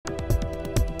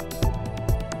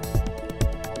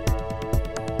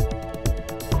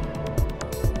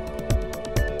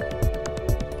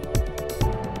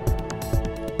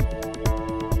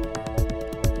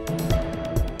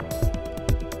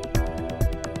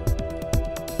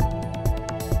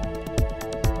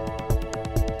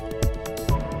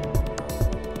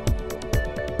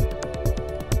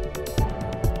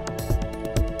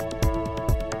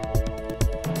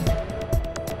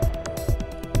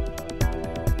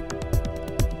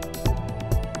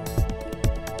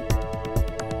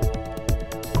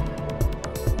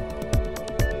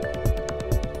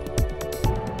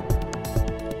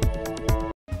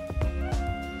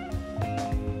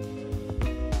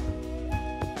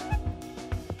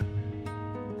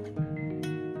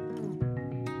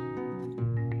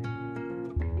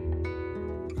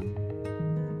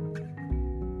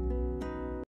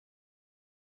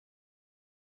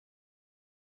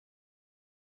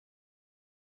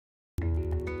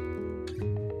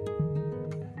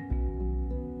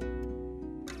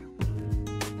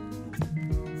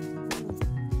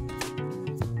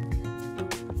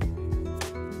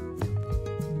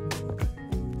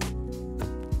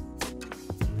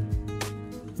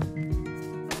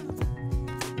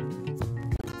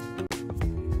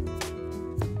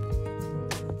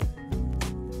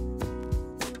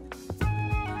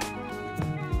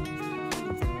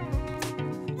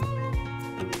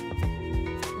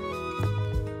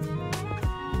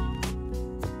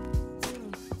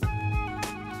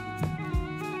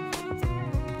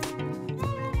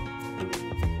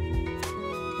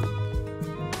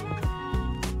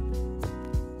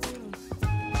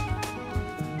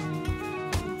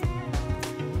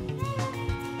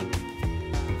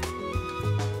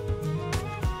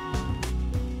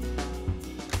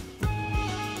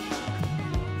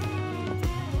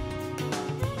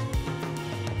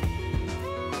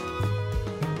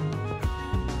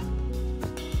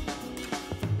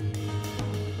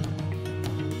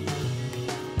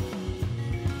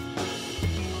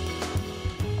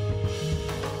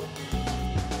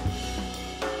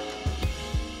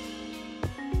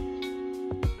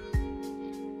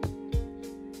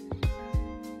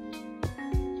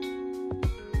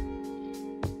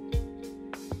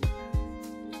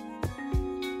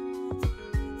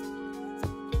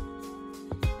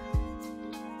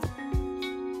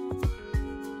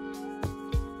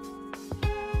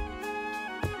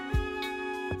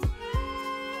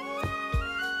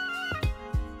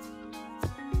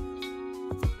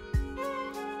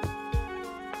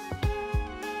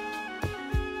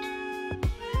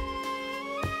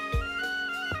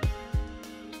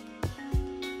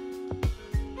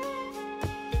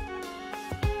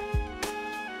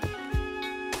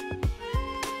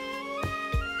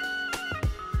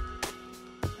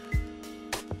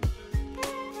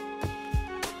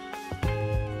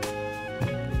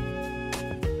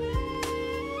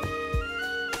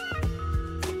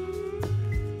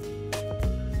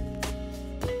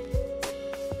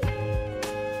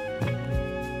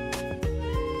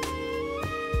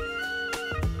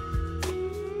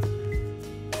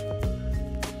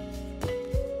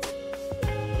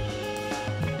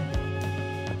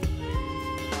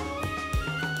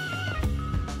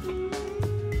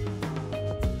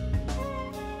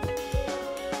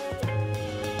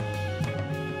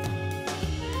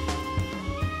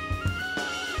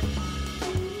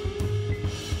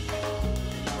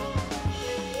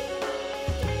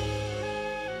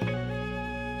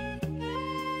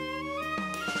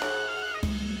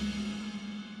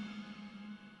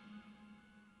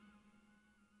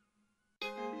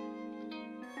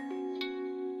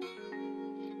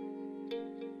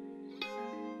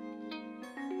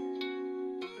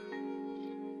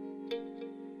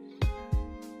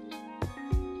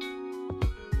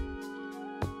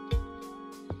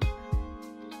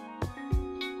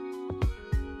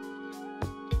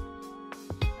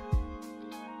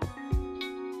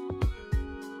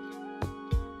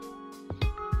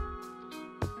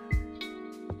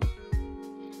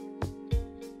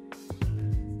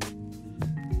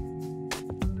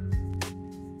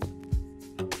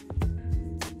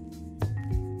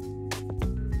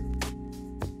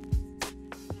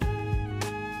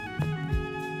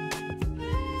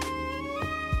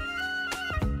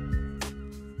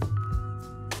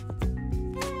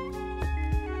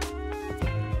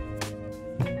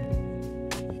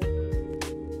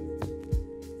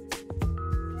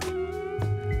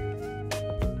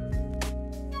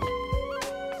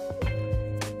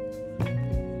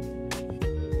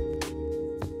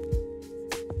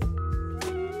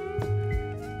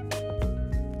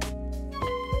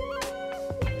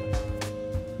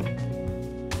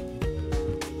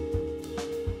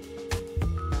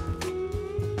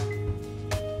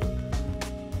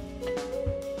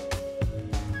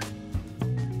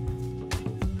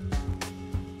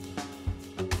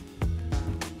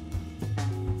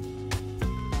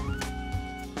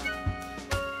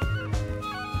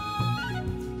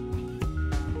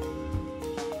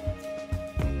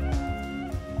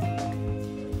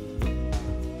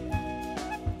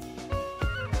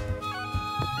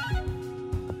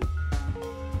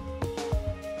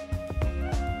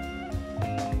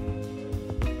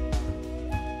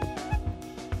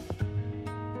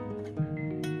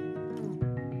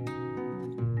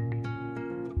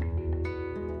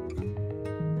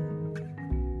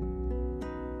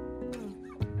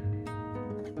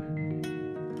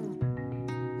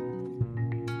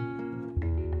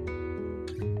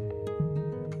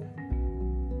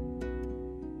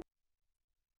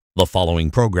The following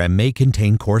program may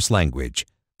contain coarse language.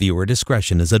 Viewer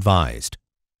discretion is advised.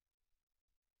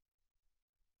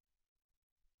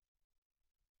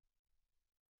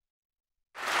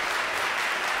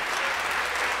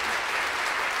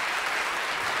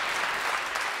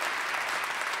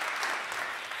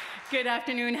 Good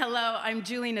afternoon. Hello, I'm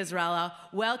Julie Nesrallah.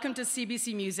 Welcome to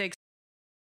CBC Music's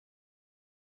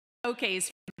showcase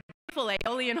for the beautiful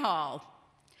Aeolian Hall.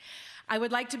 I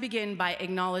would like to begin by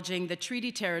acknowledging the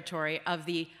treaty territory of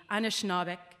the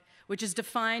Anishinaabe, which is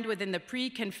defined within the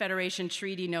pre-Confederation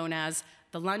treaty known as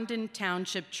the London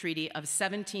Township Treaty of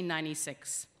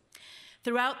 1796.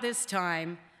 Throughout this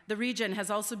time, the region has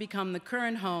also become the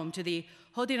current home to the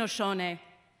Haudenosaunee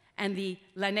and the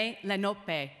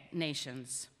Lenape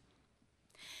nations.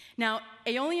 Now,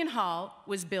 Aeolian Hall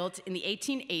was built in the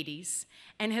 1880s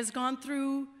and has gone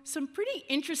through some pretty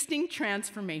interesting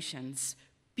transformations.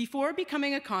 Before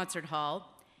becoming a concert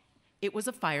hall, it was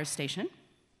a fire station,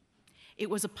 it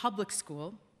was a public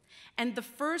school, and the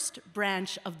first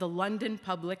branch of the London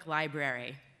Public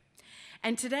Library.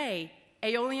 And today,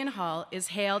 Aeolian Hall is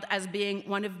hailed as being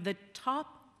one of the top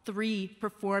 3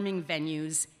 performing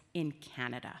venues in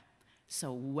Canada.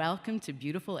 So welcome to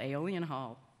beautiful Aeolian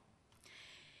Hall.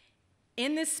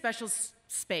 In this special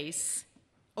space,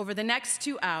 over the next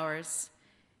 2 hours,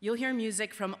 you'll hear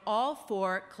music from all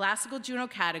 4 classical Juno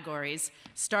categories,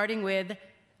 starting with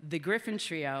the Gryphon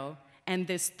Trio and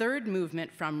this 3rd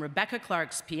movement from Rebecca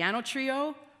Clark's piano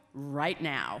trio, right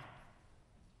now.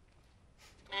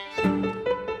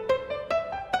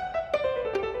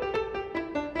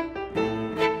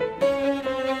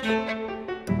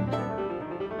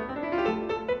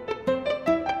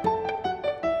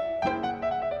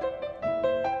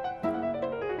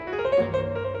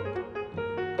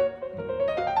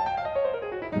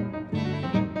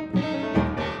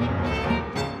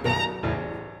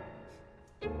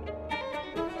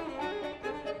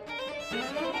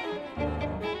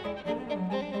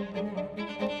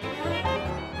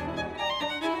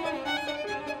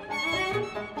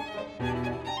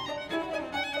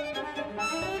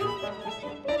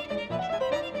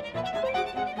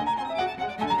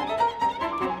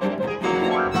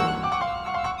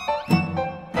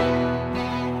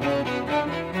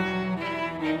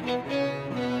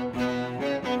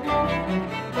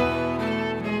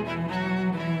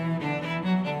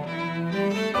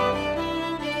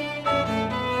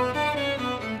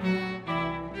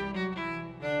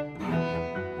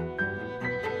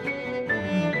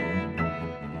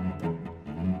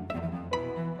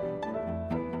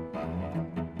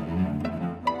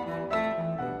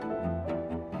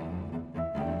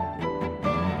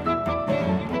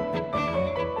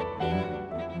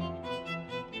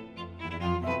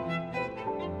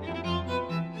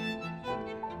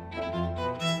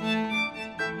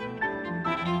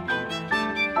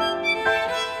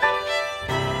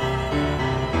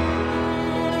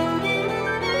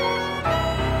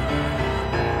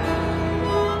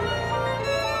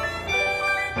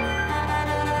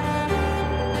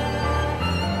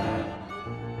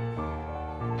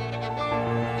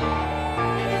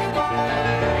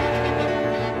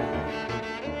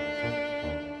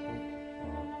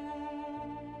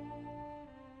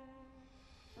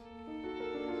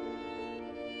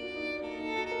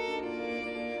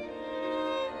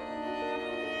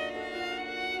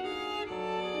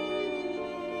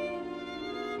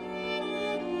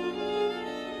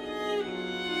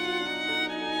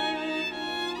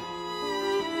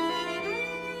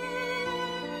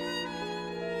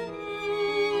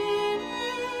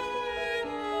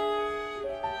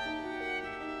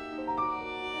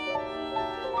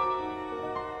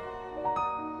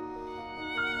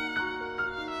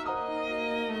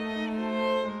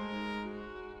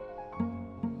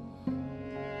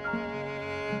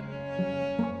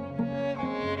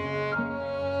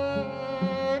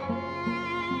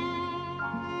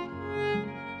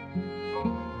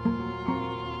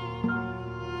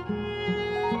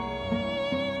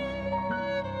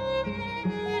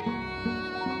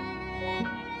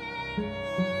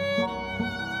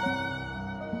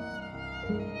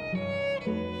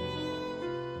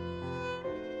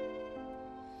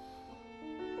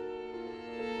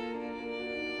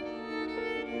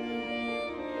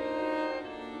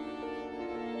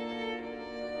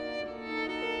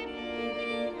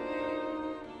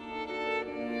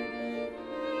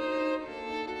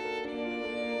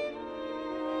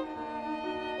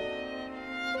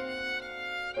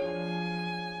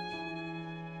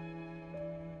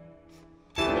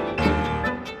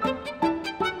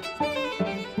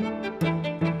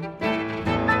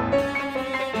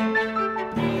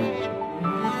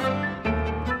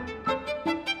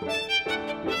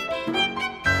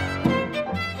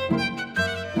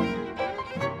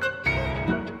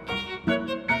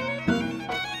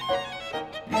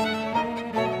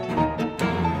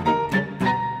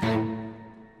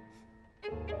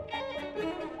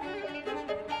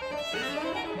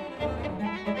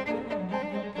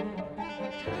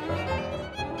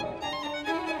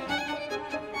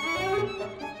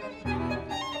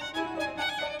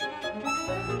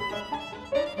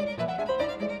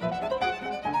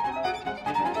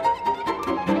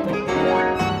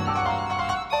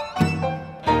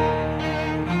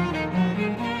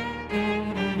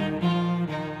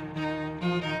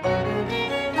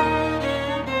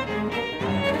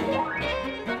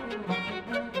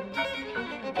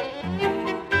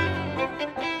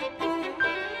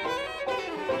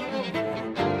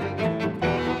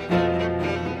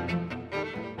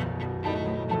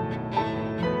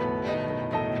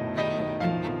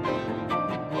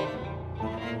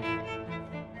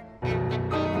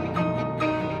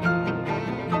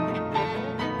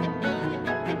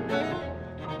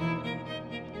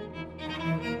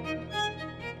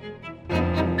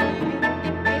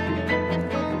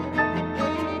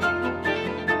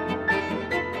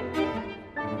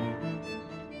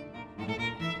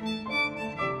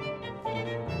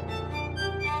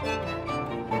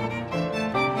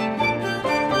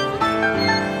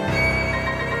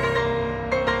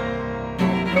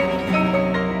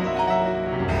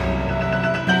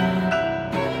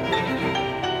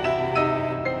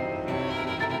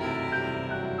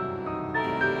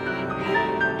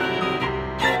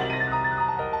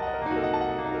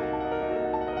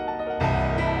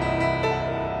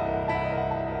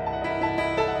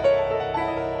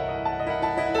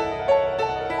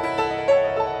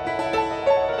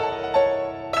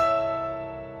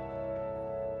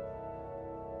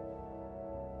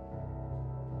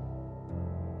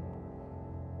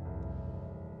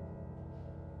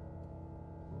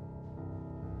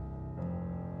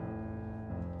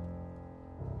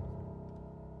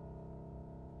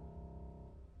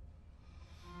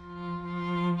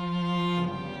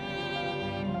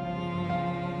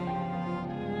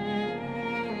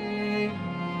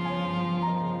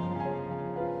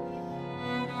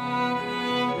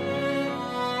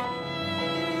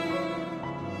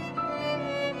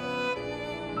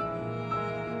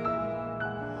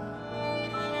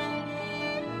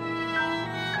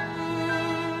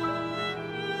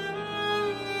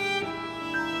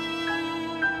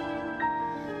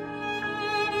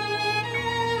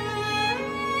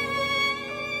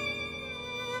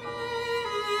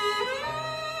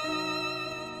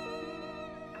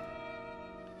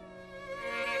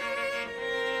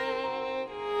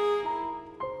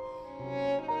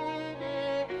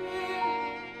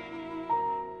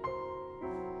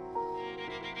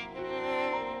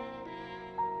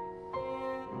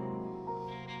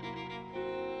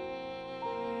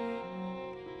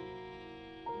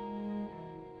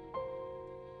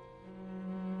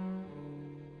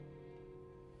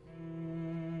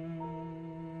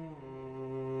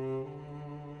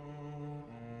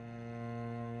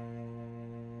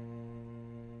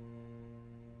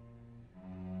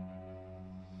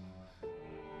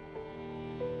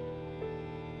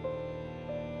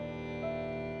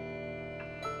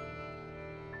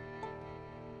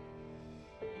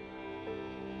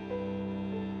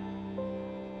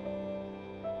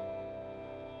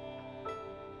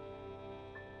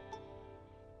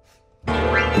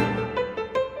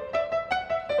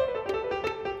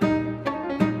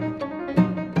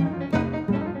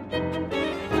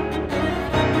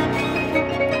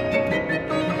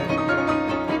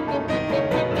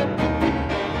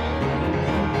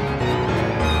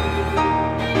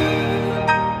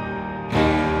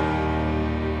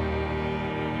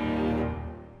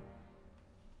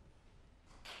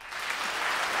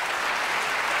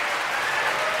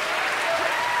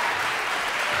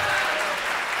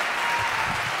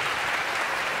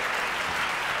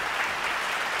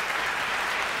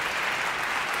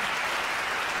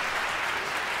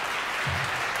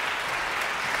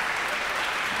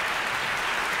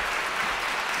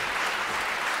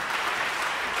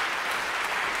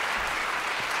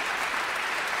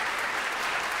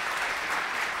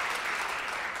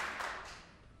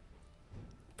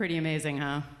 Pretty amazing,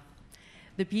 huh?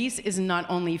 The piece is not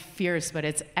only fierce, but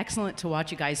it's excellent to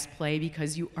watch you guys play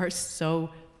because you are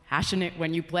so passionate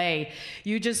when you play.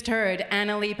 You just heard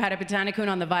Annalie Padapatanikun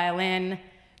on the violin,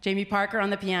 Jamie Parker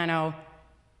on the piano,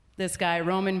 this guy,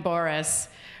 Roman Boris,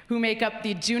 who make up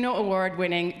the Juno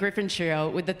Award-winning Gryphon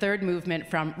Trio with the third movement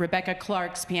from Rebecca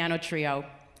Clark's piano trio.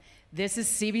 This is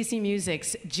CBC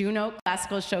Music's Juno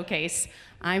Classical Showcase.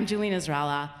 I'm Julie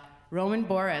Nesrallah. Roman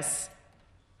Boris,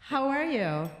 how are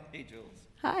you? Hey, Jules.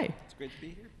 Hi. It's great to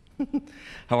be here.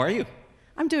 How are you?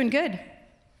 I'm doing good.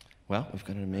 Well, we've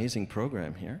got an amazing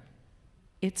program here.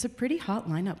 It's a pretty hot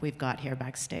lineup we've got here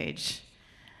backstage.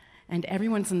 And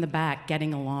everyone's in the back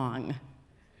getting along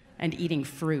and eating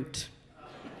fruit.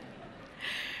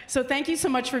 So thank you so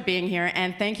much for being here,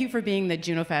 and thank you for being the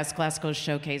JUNOfest Classical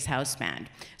Showcase House Band.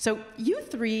 So you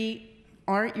three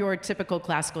aren't your typical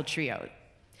classical trio.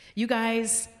 You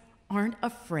guys aren't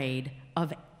afraid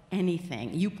of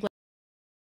anything. You play.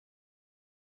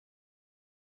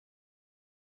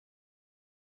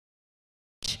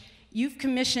 You've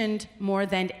commissioned more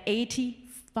than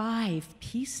 85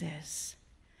 pieces.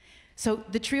 So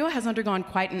the trio has undergone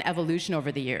quite an evolution over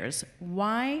the years.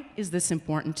 Why is this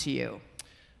important to you?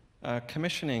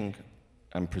 Commissioning,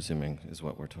 I'm presuming, is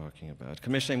what we're talking about.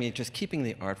 Commissioning, I mean, just keeping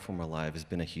the art form alive has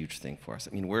been a huge thing for us.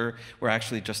 I mean, we're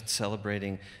actually just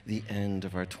celebrating the end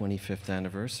of our 25th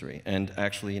anniversary. And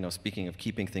actually, you know, speaking of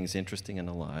keeping things interesting and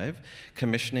alive,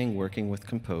 commissioning, working with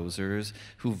composers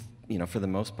who've, you know, for the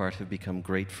most part, have become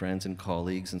great friends and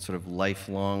colleagues and sort of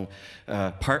lifelong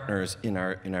partners in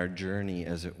our journey,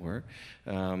 as it were.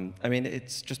 I mean,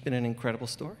 it's just been an incredible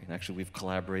story. And actually, we've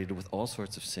collaborated with all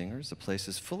sorts of singers. The place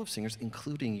is full of singers,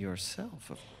 including yourself,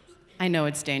 of course. I know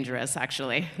it's dangerous,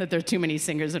 actually, that there are too many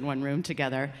singers in one room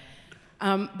together.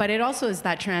 But it also is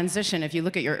that transition. If you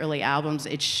look at your early albums,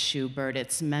 it's Schubert,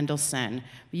 it's Mendelssohn.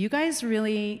 But you guys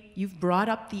really, you've brought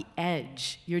up the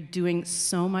edge. You're doing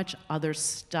so much other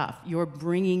stuff. You're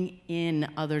bringing in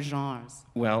other genres.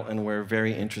 Well, and we're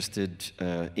very interested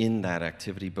in that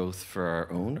activity, both for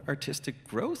our own artistic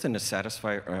growth and to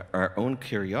satisfy our own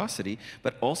curiosity,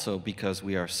 but also because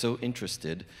we are so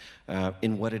interested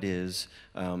in what it is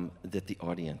that the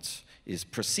audience is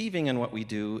perceiving in what we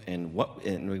do, and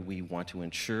we want to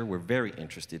ensure we're very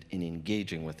interested in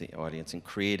engaging with the audience and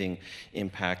creating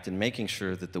impact and making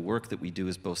sure that the work that we do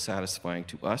is both satisfying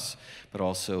to us, but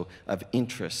also of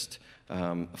interest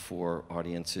for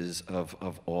audiences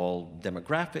of all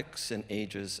demographics and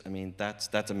ages. I mean,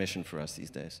 that's a mission for us these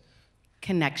days.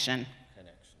 Connection.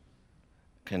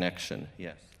 Connection,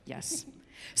 yes. Yes.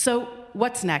 So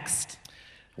what's next?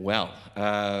 Well,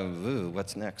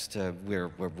 what's next?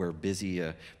 We're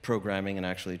busy programming and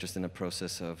actually just in the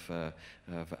process of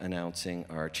announcing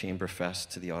our Chamber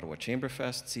Fest to the Ottawa Chamber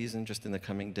Fest season just in the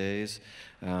coming days,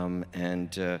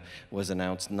 and was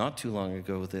announced not too long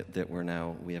ago that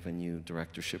we have a new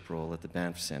directorship role at the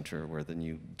Banff Centre, where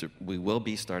we will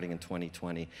be starting in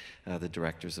 2020 the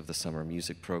directors of the summer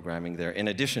music programming there, in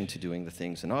addition to doing the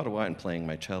things in Ottawa and playing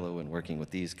my cello and working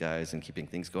with these guys and keeping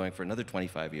things going for another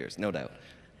 25 years, no doubt.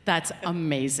 That's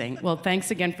amazing. Well, thanks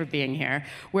again for being here.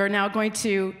 We're now going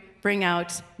to bring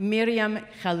out Miriam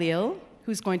Khalil,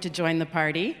 who's going to join the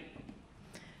party.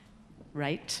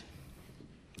 Right.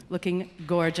 Looking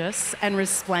gorgeous and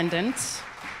resplendent.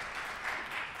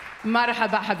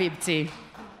 Marhaba habibti.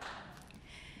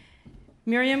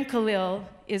 Miriam Khalil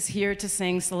is here to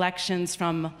sing selections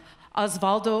from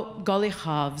Osvaldo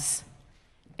Golichov's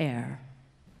Air.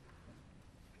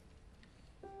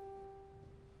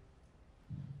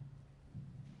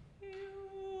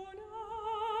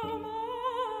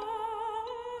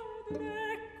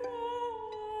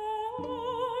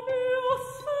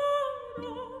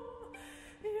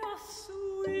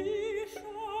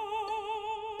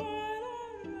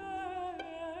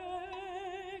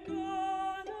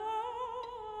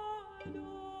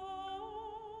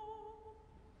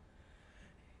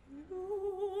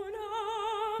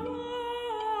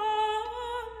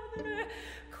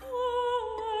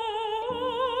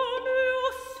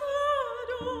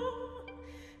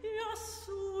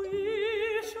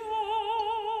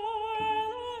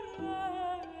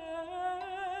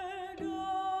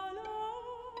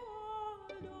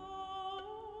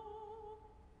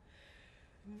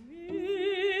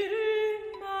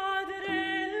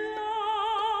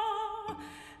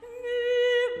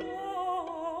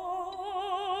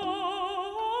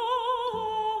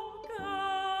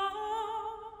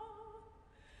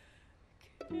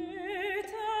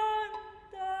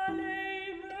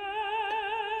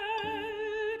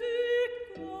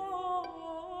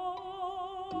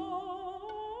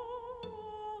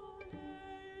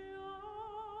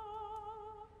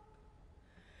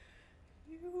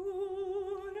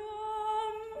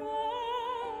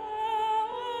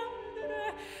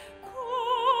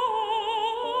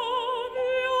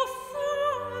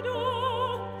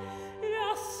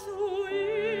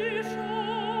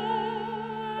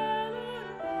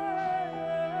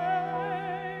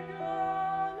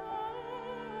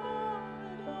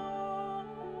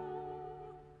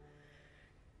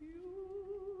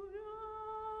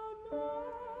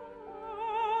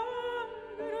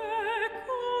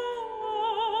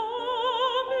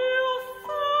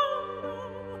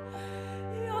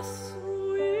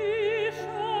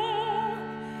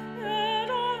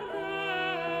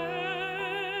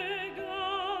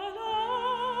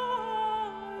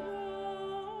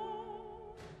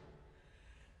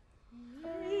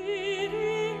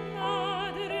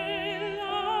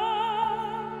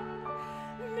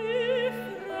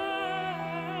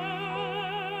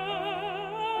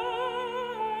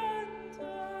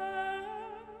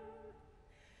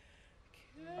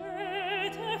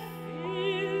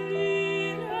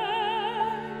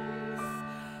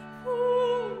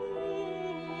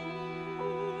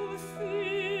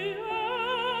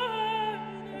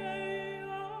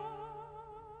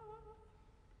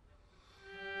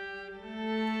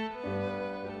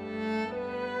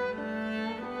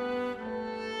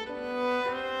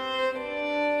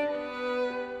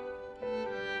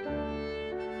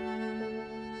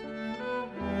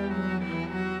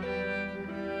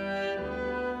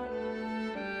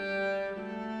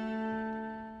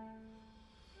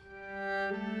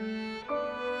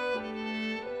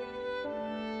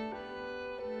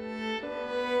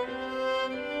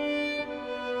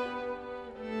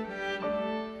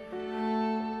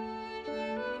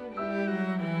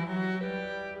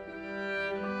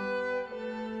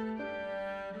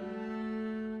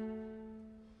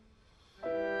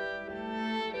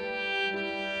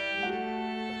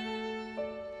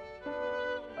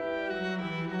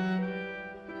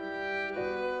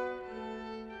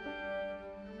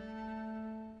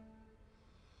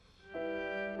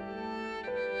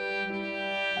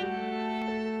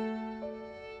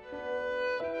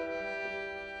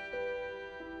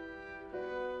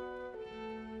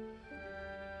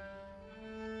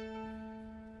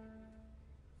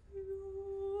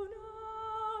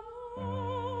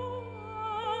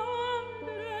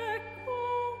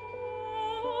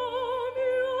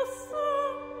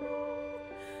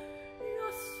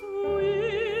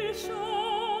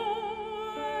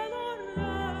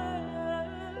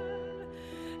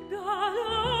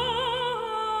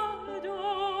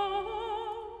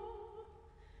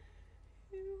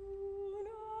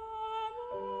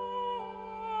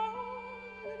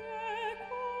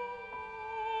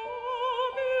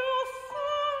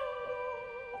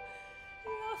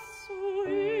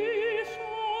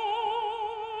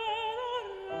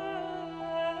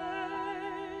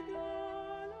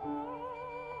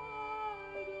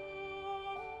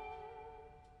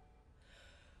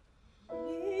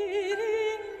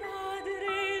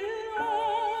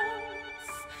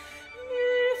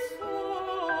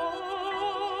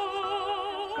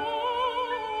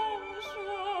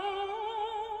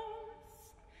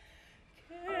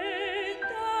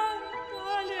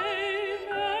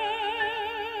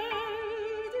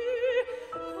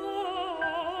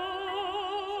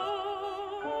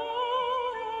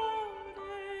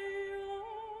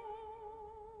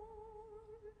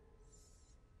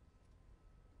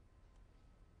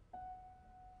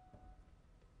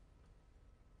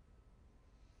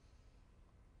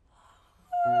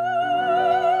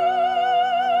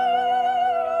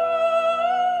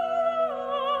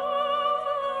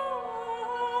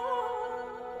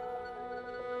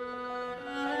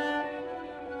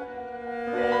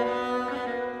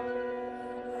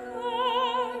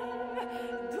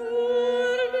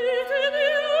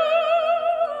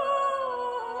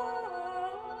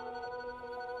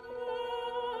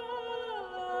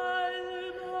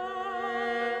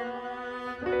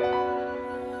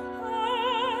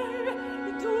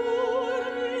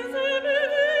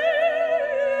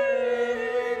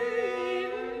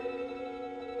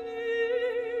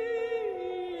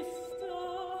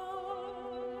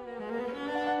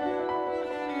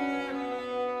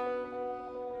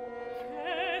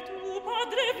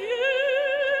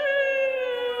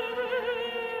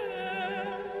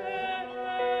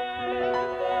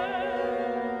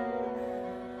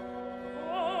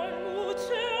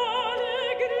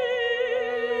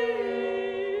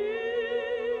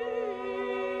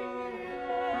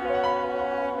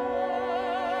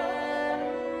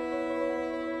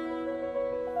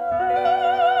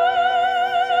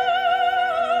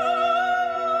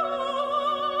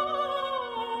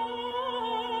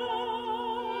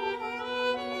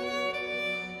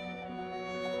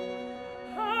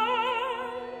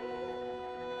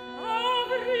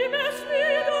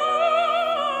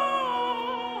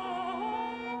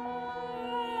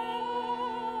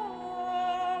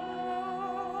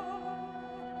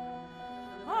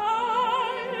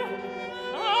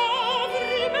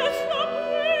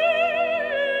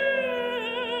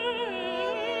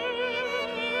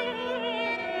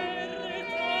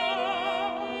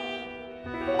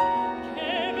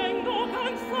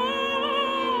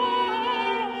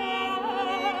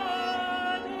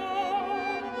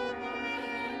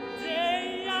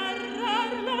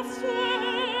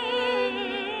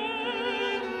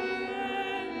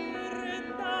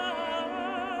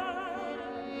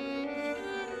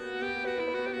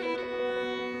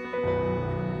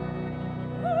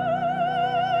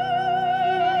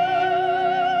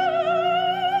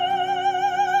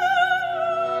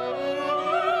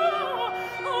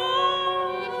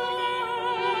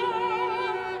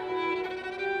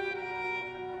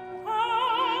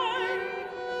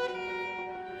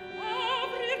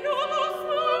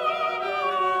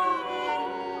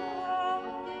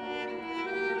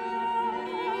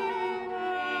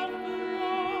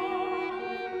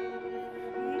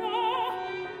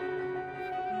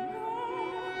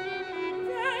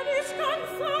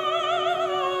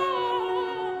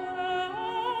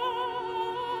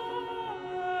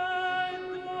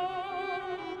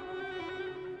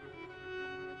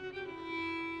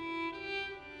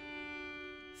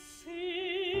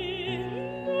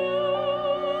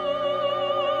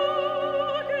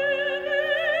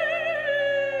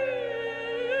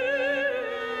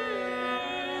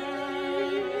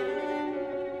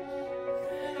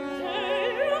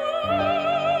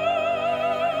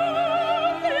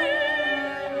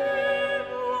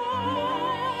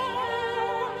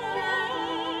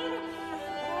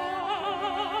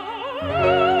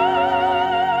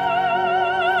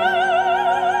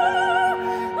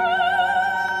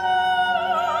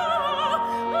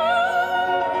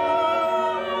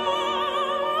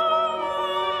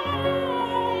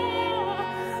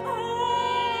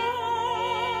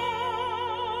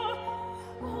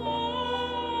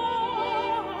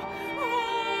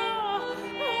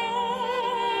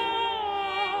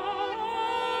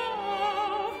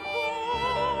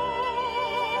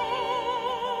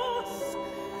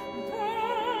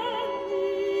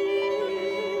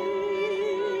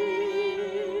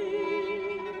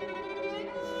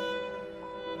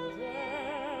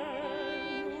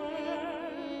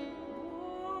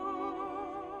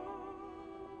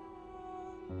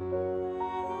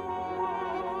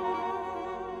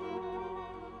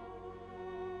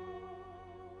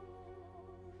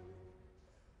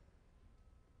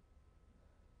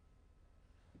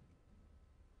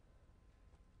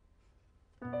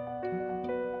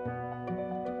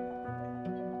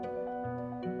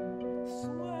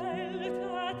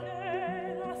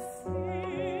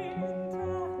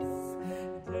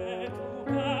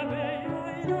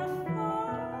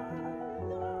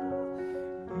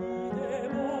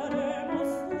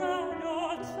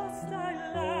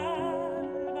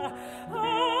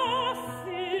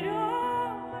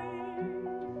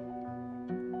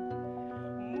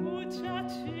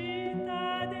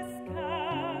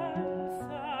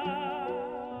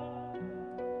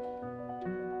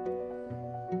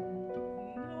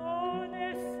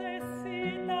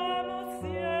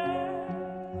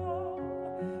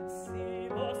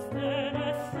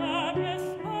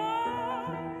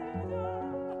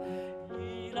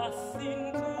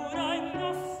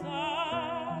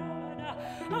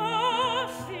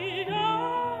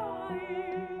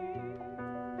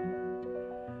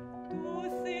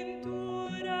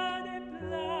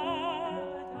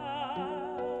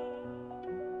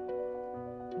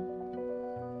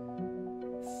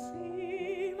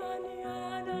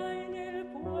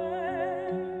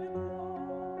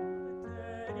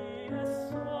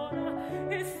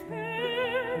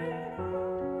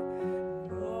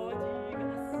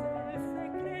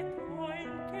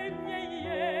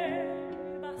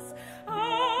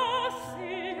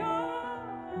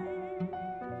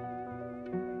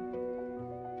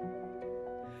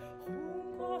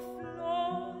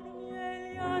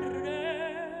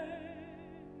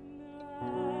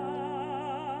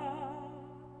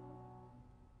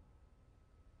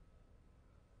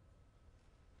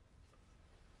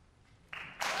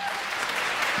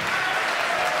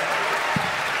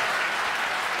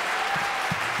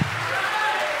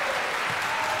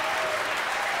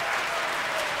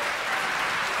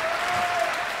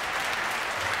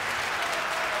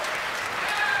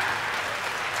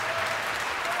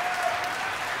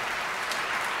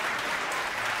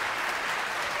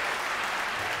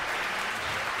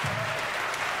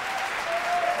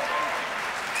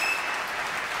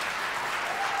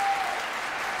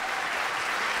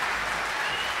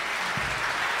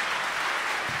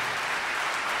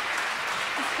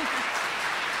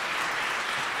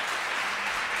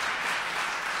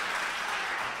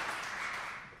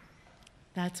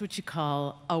 That's what you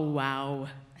call a wow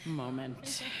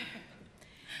moment.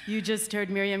 You just heard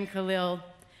Miriam Khalil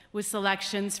with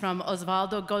selections from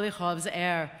Osvaldo Golichov's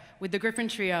Air with the Gryphon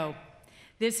Trio.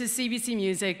 This is CBC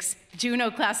Music's Juno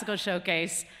Classical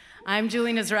Showcase. I'm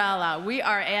Julie Nesrallah. We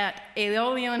are at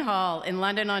Aeolian Hall in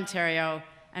London, Ontario,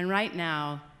 and right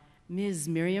now, Ms.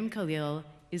 Miriam Khalil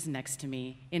is next to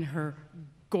me in her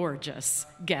gorgeous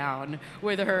gown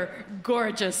with her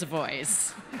gorgeous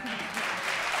voice.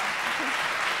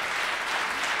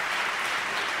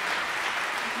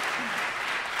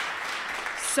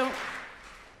 So,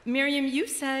 Miriam, you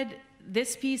said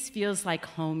this piece feels like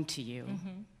home to you.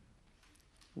 Mm-hmm.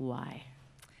 Why?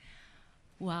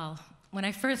 Well, when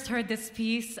I first heard this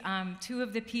piece, two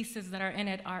of the pieces that are in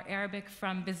it are Arabic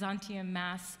from Byzantium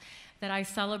Mass that I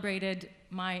celebrated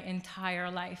my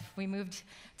entire life. We moved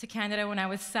to Canada when I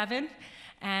was 7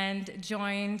 and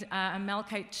joined a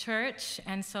Melkite church,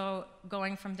 and so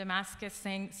going from Damascus,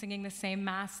 singing the same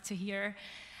Mass to here.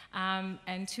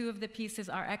 And two of the pieces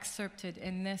are excerpted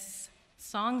in this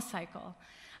song cycle.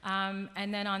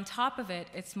 And then on top of it,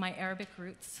 it's my Arabic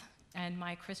roots and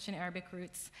my Christian Arabic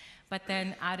roots, but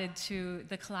then added to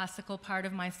the classical part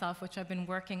of myself, which I've been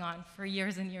working on for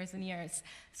years and years and years.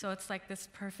 So it's like this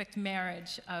perfect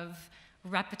marriage of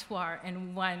repertoire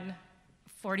in one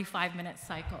 45-minute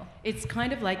cycle. It's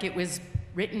kind of like it was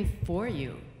written for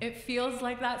you. It feels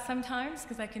like that sometimes,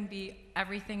 because I can be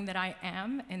everything that I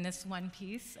am in this one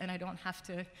piece, and I don't have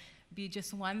to be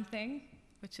just one thing,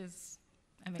 which is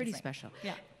amazing. Pretty special.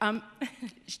 Yeah.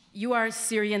 You are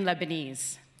Syrian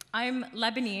Lebanese. I'm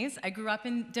Lebanese. I grew up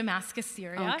in Damascus,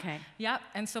 Syria. Okay. Yep.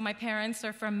 And so my parents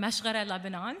are from Meshghara,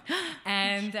 Lebanon,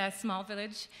 and a small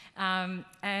village.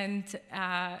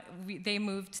 They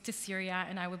moved to Syria,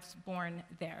 and I was born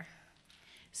there.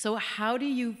 So how do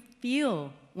you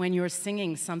feel when you're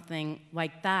singing something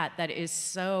like that, that is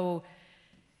so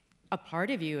a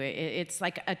part of you? It's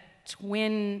like a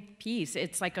twin piece.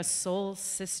 It's like a soul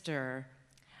sister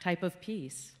type of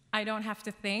piece. I don't have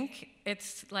to think.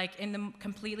 It's like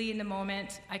completely in the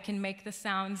moment. I can make the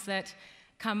sounds that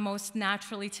come most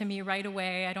naturally to me right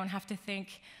away. I don't have to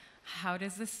think, how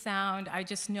does this sound? I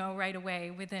just know right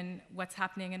away within what's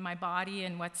happening in my body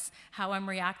and how I'm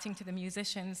reacting to the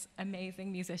musicians,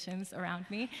 amazing musicians around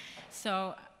me.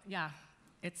 So yeah,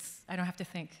 I don't have to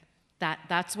think.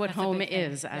 That's what home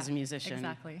is as a musician.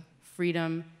 Exactly.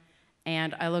 Freedom.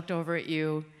 And I looked over at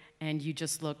you, and you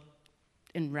just looked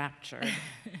enraptured,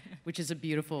 which is a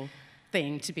beautiful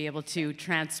thing to be able to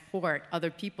transport other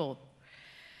people.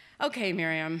 Okay,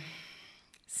 Miriam,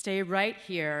 stay right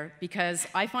here, because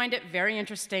I find it very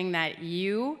interesting that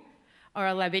you are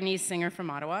a Lebanese singer from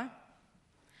Ottawa.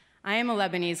 I am a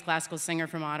Lebanese classical singer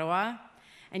from Ottawa.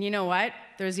 And you know what?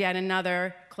 There's yet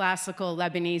another classical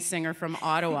Lebanese singer from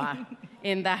Ottawa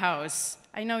in the house.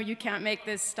 I know you can't make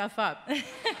this stuff up.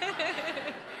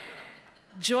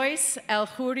 Joyce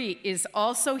El-Khoury is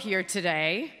also here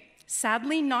today,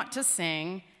 sadly not to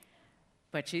sing,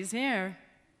 but she's here.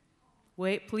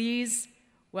 Wait, please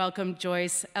welcome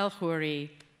Joyce El-Khoury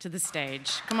to the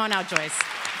stage. Come on out, Joyce.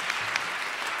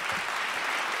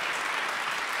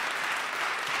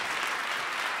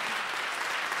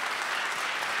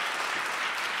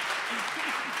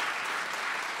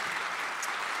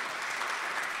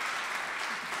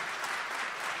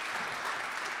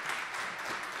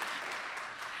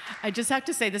 I just have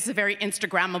to say, this is a very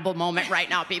Instagrammable moment right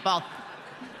now, people.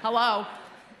 Hello.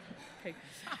 Okay.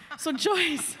 So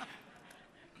Joyce,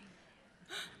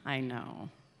 I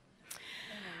know.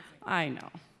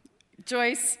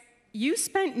 Joyce, you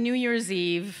spent New Year's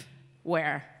Eve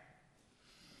where?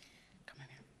 Come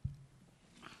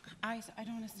on here. I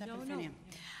don't want to step in front of you.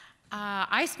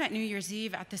 I spent New Year's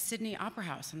Eve at the Sydney Opera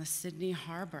House on the Sydney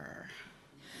Harbor.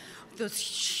 Those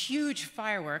huge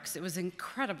fireworks, it was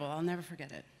incredible. I'll never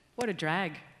forget it. What a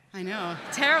drag. I know.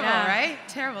 Terrible, Yeah. right?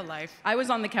 Terrible life. I was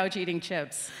on the couch eating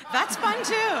chips. That's fun,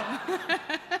 too.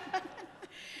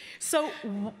 So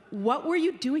what were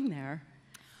you doing there?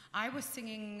 I was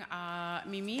singing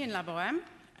Mimi in La Bohème,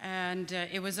 and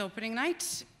it was opening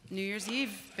night, New Year's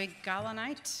Eve, big gala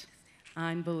night.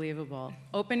 Unbelievable.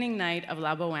 Opening night of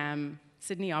La Bohème,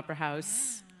 Sydney Opera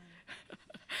House.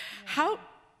 Yeah.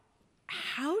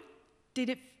 How did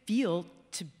it feel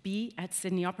to be at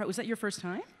Sydney Opera? Was that your first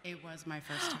time? It was my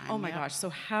first time. Oh my gosh, so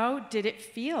how did it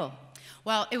feel?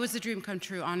 Well, it was a dream come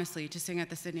true, honestly, to sing at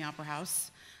the Sydney Opera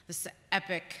House, this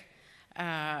epic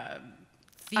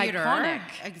theater. Iconic.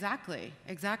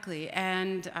 Exactly.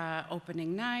 And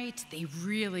opening night, they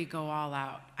really go all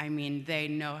out. I mean, they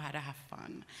know how to have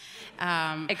fun.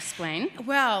 Explain.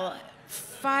 Well,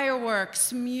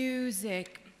 fireworks,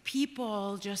 music,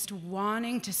 people just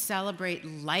wanting to celebrate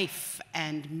life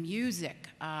and music.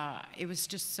 It was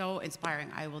just so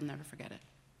inspiring. I will never forget it.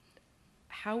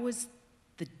 How was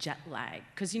the jet lag?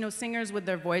 Because, singers with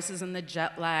their voices and the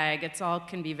jet lag, it's all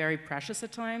can be very precious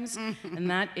at times, and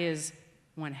that is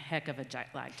one heck of a jet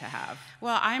lag to have.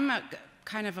 Well, I'm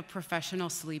kind of a professional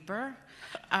sleeper,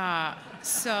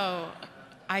 so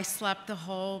I slept the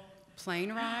whole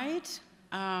plane ride.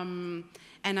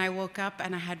 And I woke up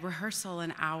and I had rehearsal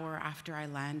an hour after I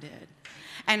landed.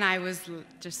 And I was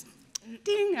just,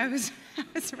 ding, I was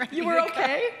ready. You were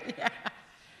okay? Yeah.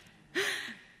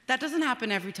 That doesn't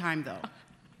happen every time, though.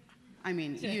 I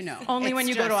mean, Only when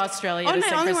you go to Australia to sing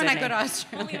for only when I Sydney. go to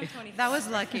Australia. Only on 20th. That was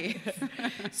lucky.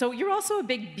 So you're also a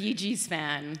big Bee Gees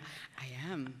fan. I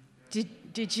am.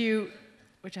 Did you,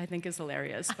 which I think is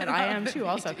hilarious, but I am too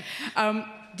also.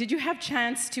 Did you have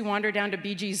chance to wander down to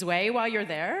Bee Gees Way while you're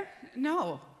there?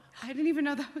 No, I didn't even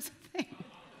know that was a thing.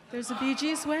 There's a Bee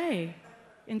Gees Way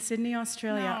in Sydney,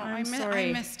 Australia. No, I'm sorry.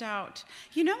 I missed out.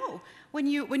 When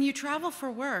you travel for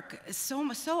work, so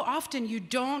often you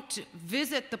don't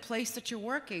visit the place that you're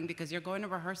working because you're going to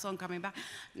rehearsal and coming back.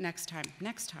 Next time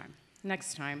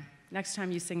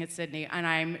you sing at Sydney, and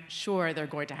I'm sure they're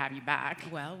going to have you back.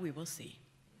 Well, we will see.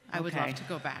 I would love to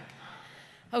go back.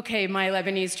 Okay, my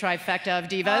Lebanese trifecta of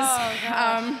divas. Oh,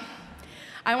 gosh.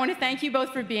 I want to thank you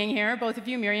both for being here, both of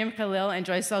you, Miriam Khalil and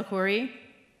Joyce El-Khoury.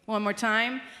 One more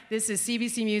time, this is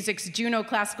CBC Music's Juno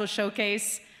Classical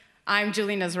Showcase. I'm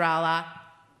Julie Nesrallah.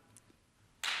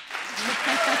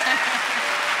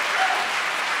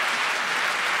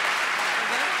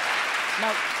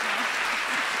 Nope.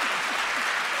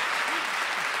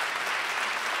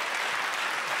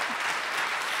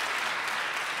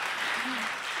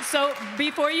 So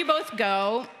before you both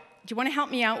go, do you want to help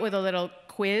me out with a little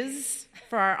quiz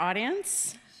for our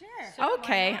audience? Sure.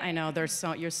 Okay, I know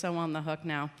you're so on the hook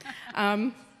now.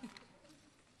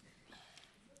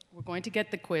 We're going to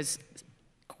get the quiz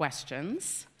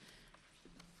questions.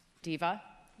 Diva,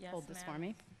 hold this for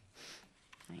me.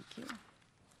 Thank you.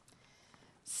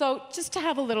 So just to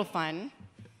have a little fun,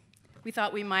 we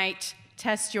thought we might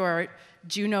test your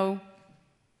Juno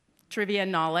trivia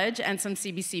knowledge and some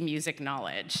CBC music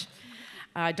knowledge.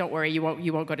 Don't worry, you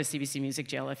won't go to CBC music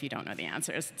jail if you don't know the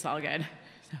answers. It's all good.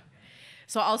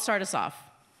 So I'll start us off.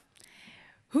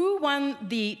 Who won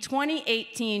the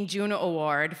 2018 Juno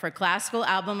Award for Classical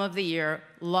Album of the Year,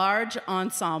 Large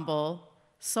Ensemble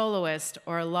Soloist,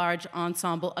 or Large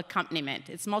Ensemble Accompaniment?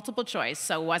 It's multiple choice.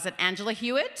 So was it Angela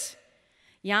Hewitt,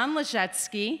 Jan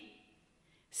Ležecký,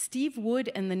 Steve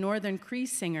Wood and the Northern Cree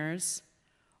Singers,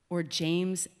 or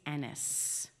James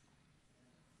Ennis?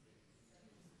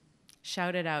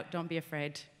 Shout it out, don't be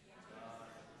afraid.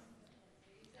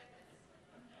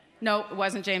 No, it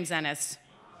wasn't James Ennis.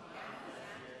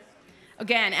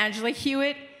 Again, Angela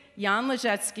Hewitt, Jan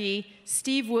Ležecký,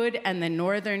 Steve Wood, and the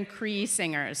Northern Cree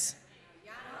Singers.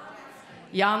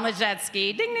 Jan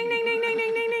Lejetsky. Ding, ding, ding, ding, ding,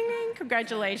 ding, ding, ding, ding.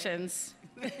 Congratulations.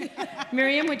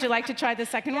 Miriam, would you like to try the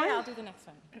second one? Yeah, I'll do the next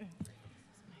one.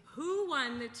 Who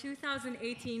won the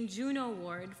 2018 Juno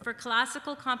Award for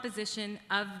Classical Composition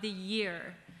of the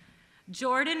Year?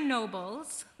 Jordan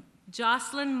Nobles,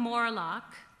 Jocelyn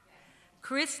Morlock,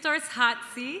 Christos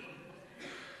Hatzi,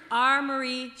 R.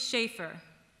 Marie Schaefer.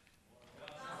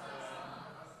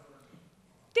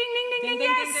 Ding, ding, ding, ding,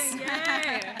 yes. Ding, ding,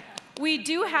 yay. We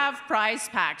do have prize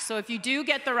packs, so if you do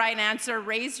get the right answer,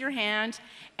 raise your hand,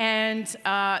 and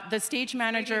the stage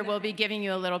manager will be giving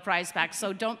you a little prize pack.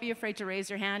 So don't be afraid to raise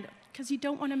your hand, because you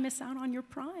don't want to miss out on your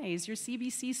prize, your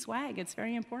CBC swag. It's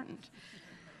very important.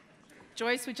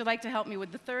 Joyce, would you like to help me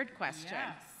with the third question?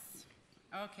 Yes.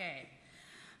 Okay.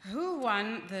 Who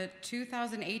won the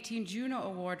 2018 Juno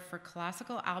Award for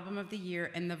Classical Album of the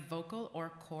Year in the vocal or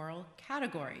choral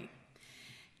category?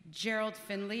 Gerald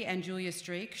Finley and Julius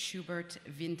Drake, Schubert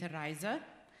Winterreise,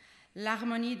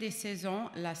 L'Harmonie des Saisons,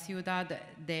 La Ciudad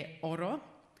de Oro,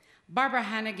 Barbara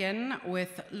Hannigan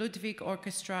with Ludwig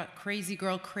Orchestra, Crazy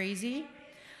Girl Crazy,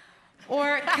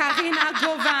 or Karina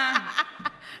Gauvin,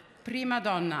 Prima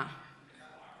Donna.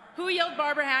 Who yelled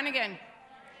Barbara Hannigan?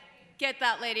 Get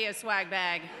that lady a swag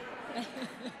bag.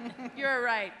 You're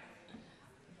right.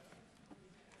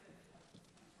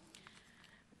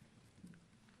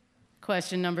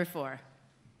 Question number 4.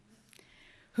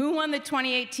 Who won the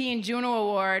 2018 Juno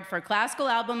Award for Classical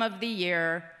Album of the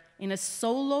Year in a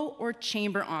solo or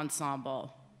chamber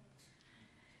ensemble?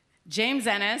 James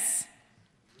Ennis,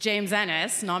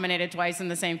 nominated twice in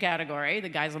the same category. The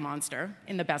guy's a monster,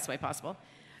 in the best way possible.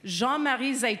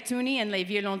 Jean-Marie Zaitouni and Les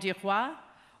Violons du Roi,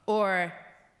 or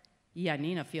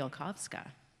Janina Fialkowska?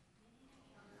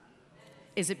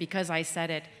 Is it because I said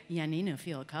it, Janina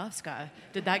Fialkowska?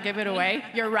 Did that give it away?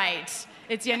 You're right.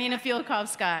 It's Janina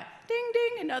Fialkowska. Ding,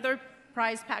 ding, another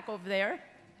prize pack over there.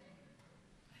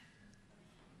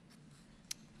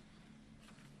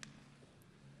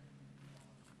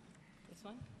 This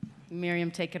one? Miriam,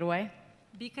 take it away.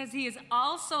 Because he is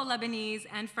also Lebanese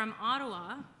and from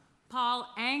Ottawa, Paul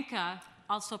Anka,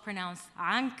 also pronounced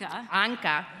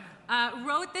Anka,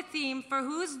 wrote the theme for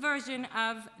whose version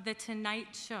of The Tonight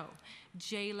Show?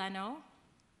 Jay Leno,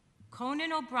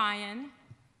 Conan O'Brien,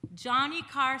 Johnny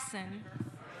Carson,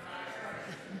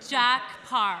 Jack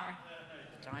Parr.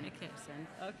 Johnny Carson.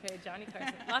 Okay, Johnny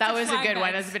Carson. That was a good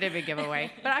one. That's a bit of a giveaway.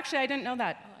 But actually, I didn't know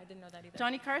that. Oh, I didn't know that either.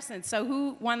 Johnny Carson. So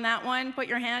who won that one? Put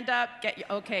your hand up.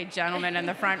 Okay, gentlemen in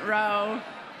the front row.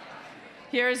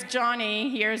 Here's Johnny.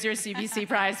 Here's your CBC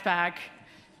prize pack.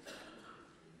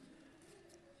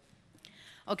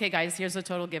 Okay, guys, here's a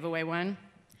total giveaway one.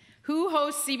 Who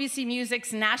hosts CBC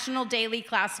Music's National Daily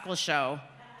Classical Show?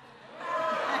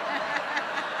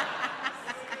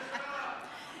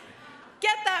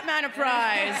 Get that man a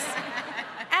prize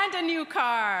and a new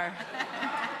car.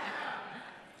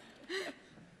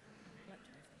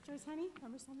 Joyce, honey,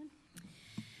 number 7.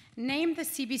 Name the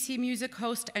CBC Music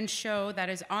host and show that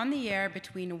is on the air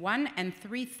between 1 and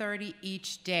 3:30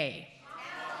 each day.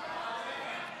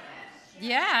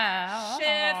 Yeah.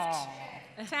 Shift.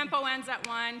 Tempo ends at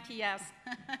 1, P.S.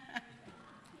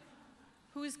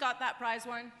 Who's got that prize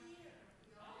one?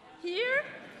 Here?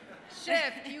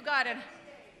 Shift, you got it.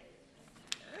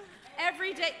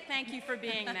 Every day, thank you for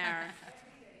being there.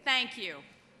 Thank you.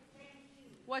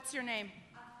 What's your name?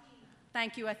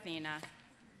 Thank you, Athena.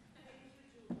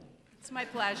 It's my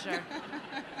pleasure.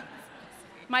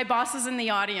 My boss is in the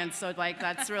audience, so like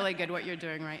that's really good what you're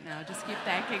doing right now. Just keep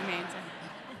thanking me.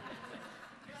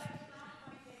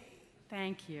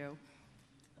 Thank you.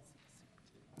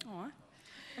 Aw.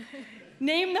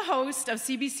 Name the host of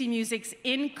CBC Music's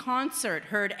In Concert,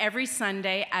 heard every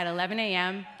Sunday at 11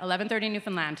 a.m., 11:30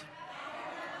 Newfoundland.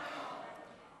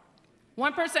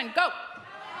 One person, go.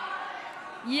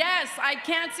 Yes, I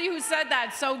can't see who said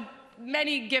that, so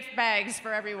many gift bags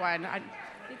for everyone.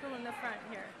 People in the front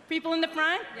here. People in the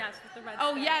front? Yes, with the red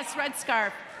Oh, scarf. yes, red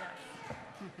scarf.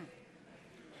 Yes.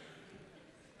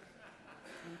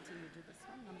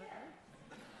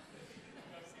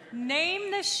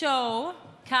 Name the show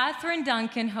Catherine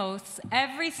Duncan hosts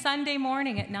every Sunday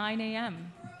morning at 9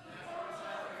 a.m.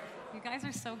 You guys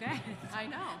are so good. I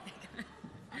know.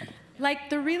 Like,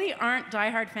 there really aren't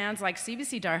diehard fans like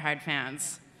CBC diehard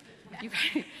fans. You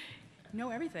guys know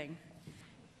everything.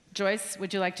 Joyce,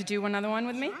 would you like to do another one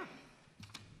with me? Sure.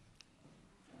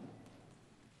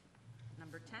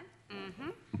 Number 10? Mm-hmm.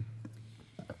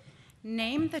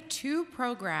 Name the 2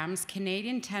 programs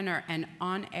Canadian tenor and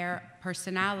on-air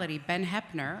personality Ben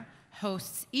Heppner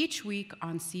hosts each week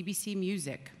on CBC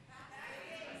Music.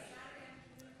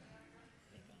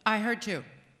 I heard 2.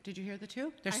 Did you hear the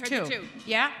 2? There's I heard 2. the 2.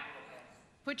 Yeah?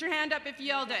 Put your hand up if you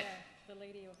yelled it. The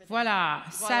lady over there. Voila.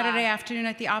 Saturday afternoon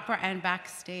at the opera and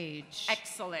backstage.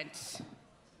 Excellent.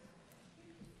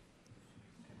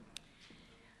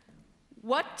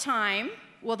 What time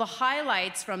will the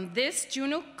highlights from this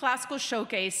Juno Classical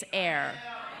Showcase air?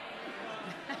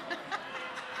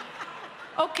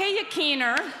 Okay, you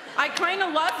keener. I kind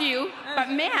of love you, but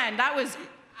man, that was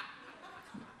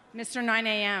Mr. 9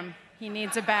 a.m. He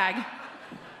needs a bag.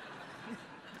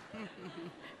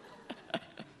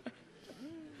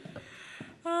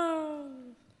 Oh.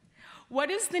 What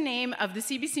is the name of the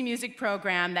CBC music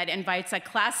program that invites a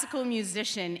classical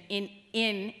musician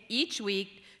in each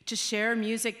week to share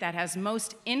music that has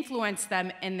most influenced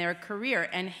them in their career?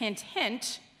 And hint,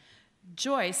 hint,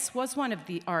 Joyce was one of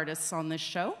the artists on this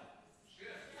show.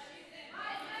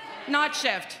 Not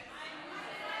Shift.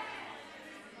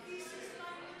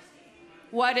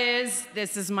 What is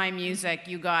This Is My Music?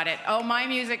 You got it. Oh, my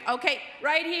music. Okay,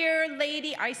 right here,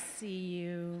 lady. I see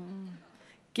you.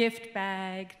 Gift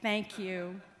bag. Thank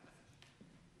you.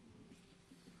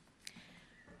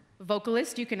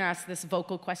 Vocalist, you can ask this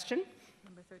vocal question.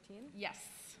 Number 13? Yes.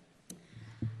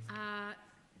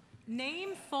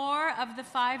 Name 4 of the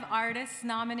 5 artists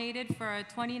nominated for a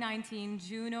 2019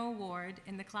 Juno Award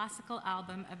in the Classical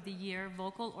Album of the Year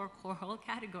Vocal or Choral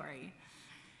category.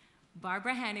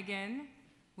 Barbara Hannigan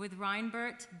with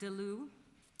Reinbert Deleu.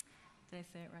 Did I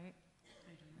say it right?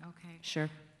 Okay. Sure.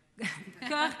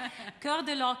 Chœur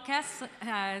de l'Orchestre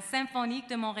Symphonique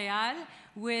de Montréal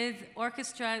with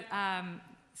Orchestra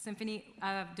Symphony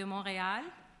de Montréal.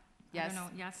 Yes. I don't know.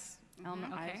 Yes. Elmer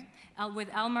Okay. With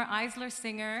Elmer Eisler,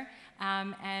 singer,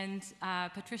 and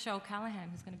Patricia O'Callaghan,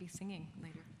 who's going to be singing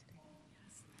later today.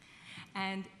 Yes.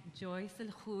 And Joyce El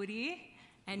Khouri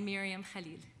and Miriam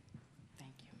Khalil.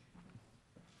 Thank you.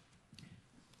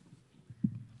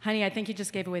 Honey, I think you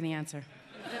just gave away the answer.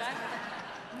 Did I?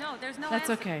 No, there's no That's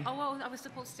answer. okay. Oh, well, I was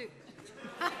supposed to.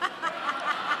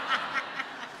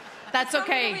 That's So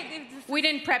okay. wait, We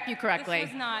didn't prep you correctly. This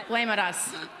was not- Blame it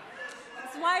us.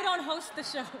 That's why I don't host the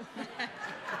show.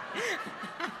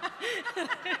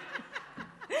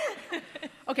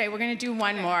 Okay, we're going to do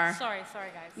one more. Sorry,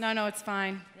 guys. No, it's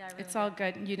fine. Yeah, I ruined It's all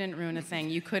good. You didn't ruin a thing.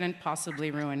 You couldn't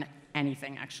possibly ruin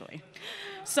anything, actually.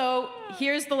 So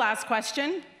here's the last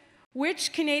question.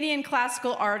 Which Canadian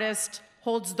classical artist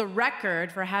holds the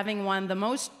record for having won the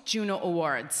most Juno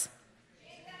Awards?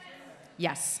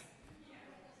 Yes.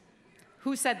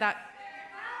 Who said that?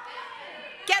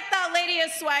 Get that lady a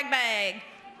swag bag.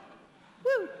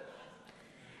 Woo.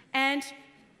 And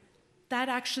that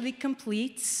actually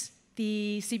completes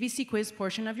the CBC quiz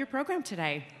portion of your program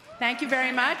today. Thank you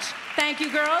very much. Thank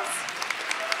you, girls.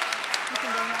 You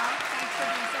can go now. Thanks for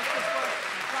being such good sport.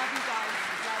 Love you guys.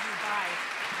 Love you.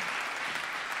 Bye.